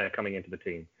new player coming into the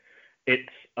team.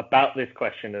 It's about this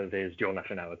question of his dual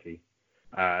nationality.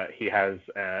 He has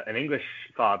an English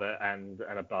father and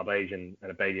a Barbadian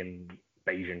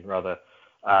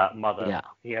mother. Yeah.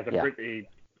 He has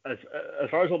as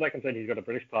far as all that concerned, he's got a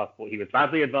British passport. He was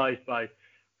badly advised by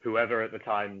whoever at the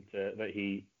time that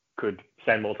he could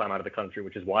spend more time out of the country,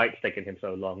 which is why it's taken him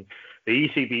so long. The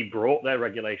ECB brought their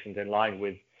regulations in line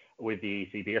with the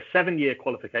ECB. A 7-year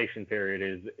qualification period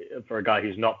is for a guy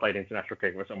who's not played international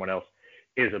cricket for someone else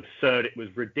is absurd. It was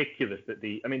ridiculous that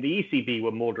the ECB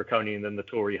were more draconian than the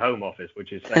Tory Home Office,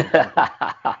 which is saying that's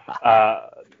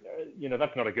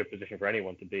not a good position for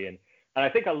anyone to be in. And I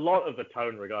think a lot of the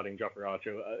tone regarding Jofra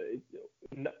Archer,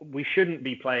 we shouldn't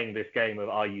be playing this game of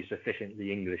are you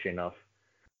sufficiently English enough?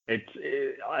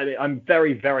 I'm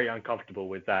very, very uncomfortable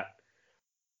with that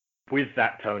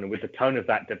tone and with the tone of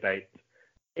that debate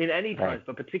in any times,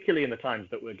 but particularly in the times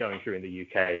that we're going through in the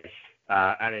UK.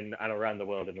 and around the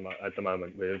world at the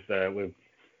moment, with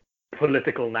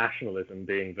political nationalism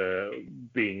being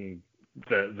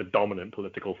the dominant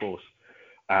political force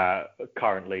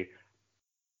currently.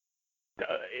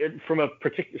 From a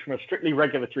strictly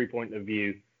regulatory point of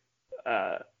view,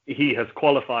 he has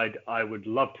qualified. I would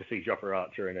love to see Jofra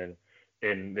Archer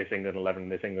in this England 11,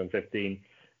 this England 15,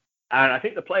 and I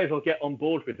think the players will get on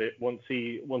board with it once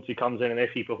he comes in, and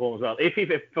if he performs well. If he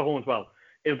performs well,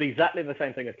 it'll be exactly the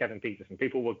same thing as Kevin Pietersen.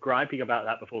 People were griping about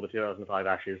that before the 2005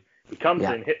 Ashes. He comes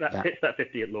in, hits that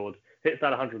 50 at Lords, hits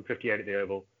that 158 at the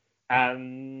Oval,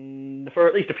 and for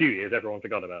at least a few years, everyone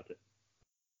forgot about it.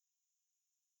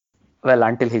 Well,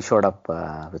 until he showed up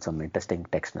with some interesting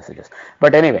text messages.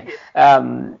 But anyway,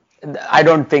 I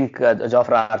don't think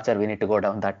Jofra Archer, we need to go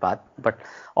down that path. But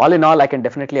all in all, I can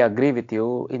definitely agree with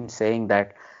you in saying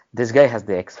that this guy has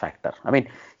the X factor. I mean,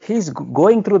 he's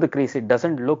going through the crease. It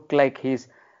doesn't look like he's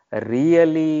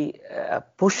really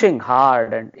pushing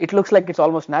hard, and it looks like it's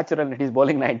almost natural, and he's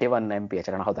bowling 91 mph.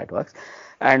 I don't know how that works.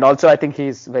 And also, I think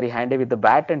he's very handy with the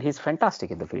bat, and he's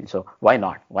fantastic in the field. So why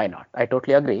not? Why not? I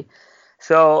totally agree.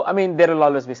 So, I mean, there will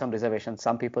always be some reservations.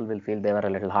 Some people will feel they were a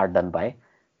little hard done by.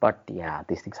 But yeah,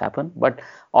 these things happen. But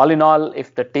all in all,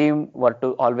 if the team were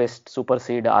to always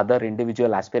supersede other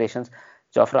individual aspirations,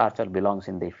 Jofra Archer belongs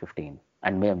in the 15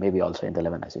 and maybe also in the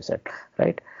 11, as you said,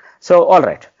 right? So, all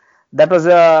right. That was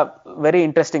a very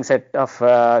interesting set of,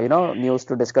 news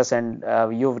to discuss, and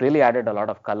you've really added a lot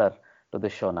of color to the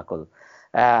show, Nakul.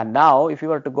 Now, if you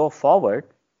were to go forward,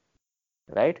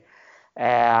 right,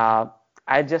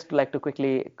 I'd just like to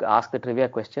quickly ask the trivia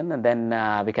question, and then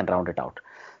we can round it out.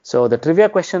 So the trivia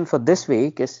question for this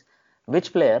week is,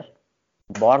 which player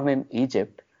born in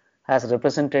Egypt has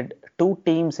represented two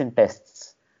teams in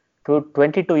tests,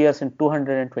 22 years and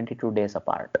 222 days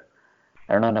apart?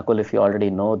 I don't know, Nakul, if you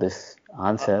already know this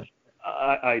answer.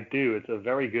 I do. It's a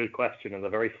very good question and a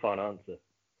very fun answer.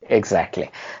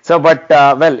 Exactly. So, but,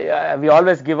 we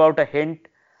always give out a hint.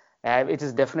 It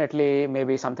is definitely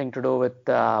maybe something to do with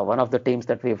one of the teams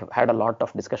that we've had a lot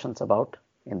of discussions about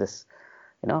in this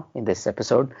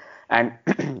episode. And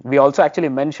we also actually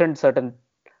mentioned certain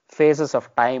phases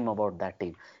of time about that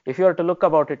team. If you were to look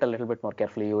about it a little bit more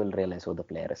carefully, you will realize who the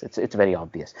player is. It's very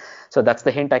obvious. So that's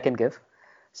the hint I can give.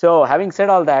 So having said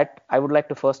all that, I would like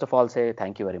to first of all say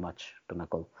thank you very much to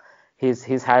Nakul. He's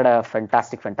had a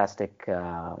fantastic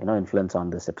influence on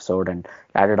this episode and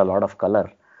added a lot of color.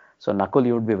 So Nakul,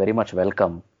 you would be very much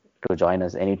welcome to join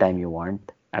us anytime you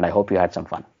want, and I hope you had some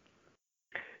fun.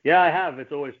 Yeah, I have.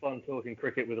 It's always fun talking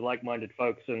cricket with like-minded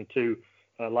folks and two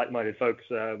like-minded folks,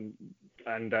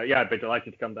 I'd be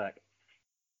delighted to come back.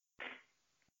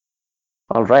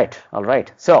 All right.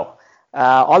 So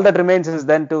all that remains is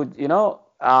then to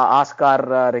ask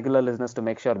our regular listeners to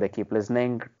make sure they keep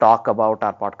listening, talk about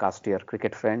our podcast to your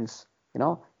cricket friends.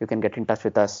 You can get in touch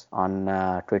with us on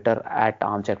Twitter at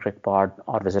Armchair Cricket Pod,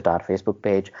 or visit our Facebook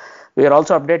page. We are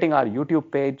also updating our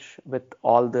YouTube page with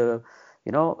all the,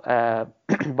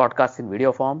 podcasts in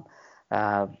video form.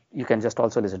 You can just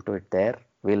also listen to it there.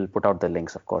 We'll put out the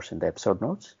links, of course, in the episode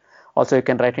notes. Also, you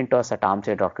can write into us at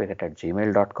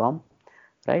armchair.cricket@gmail.com,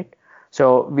 right?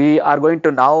 So we are going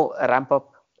to now ramp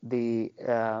up the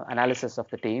analysis of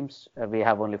the teams. We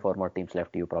have only 4 more teams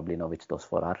left. You probably know which those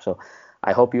 4 are. So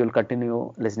I hope you will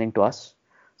continue listening to us.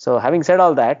 So having said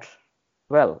all that,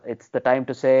 it's the time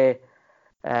to say,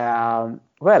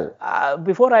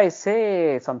 before I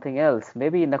say something else,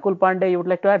 maybe Nakul Pandey, you would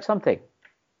like to add something?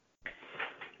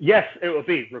 Yes, it would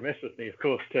be remiss with me, of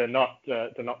course, to not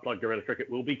plug Guerrilla Cricket.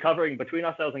 We'll be covering, between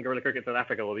ourselves and Guerrilla Cricket South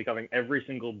Africa, we'll be covering every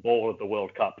single ball of the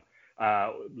World Cup.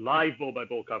 Live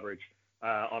ball-by-ball coverage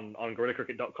on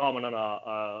GuerrillaCricket.com and on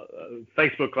our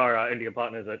Facebook via our Indian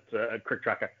partners at Crick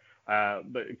Tracker.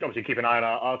 But obviously keep an eye on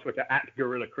our Twitter at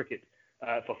Guerrilla Cricket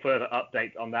for further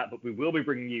updates on that. But we will be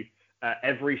bringing you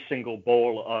every single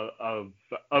ball of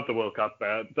the World Cup.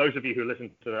 Those of you who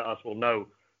listen to us will know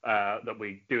that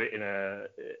we do it in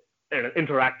an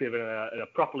interactive, in a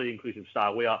properly inclusive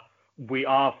style. We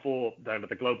are for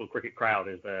the global cricket crowd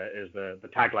is the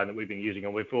tagline that we've been using,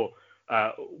 and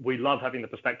we love having the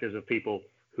perspectives of people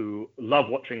who love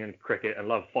watching cricket and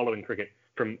love following cricket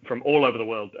from all over the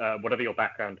world, whatever your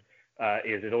background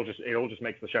is. It all just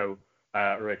makes the show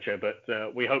richer. But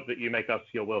we hope that you make us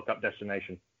your World Cup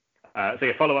destination. So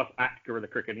you follow us at Guerrilla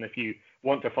Cricket, and if you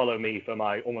want to follow me for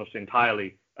my almost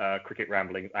entirely cricket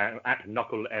ramblings, I'm at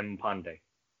Nakul M. Pandey.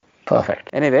 Perfect.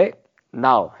 Anyway,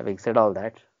 now having said all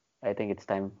that, I think it's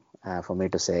time for me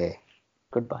to say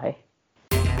goodbye.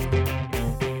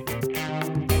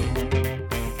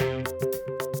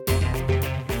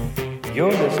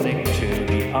 You're listening to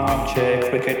the Armchair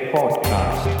Cricket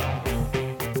Podcast.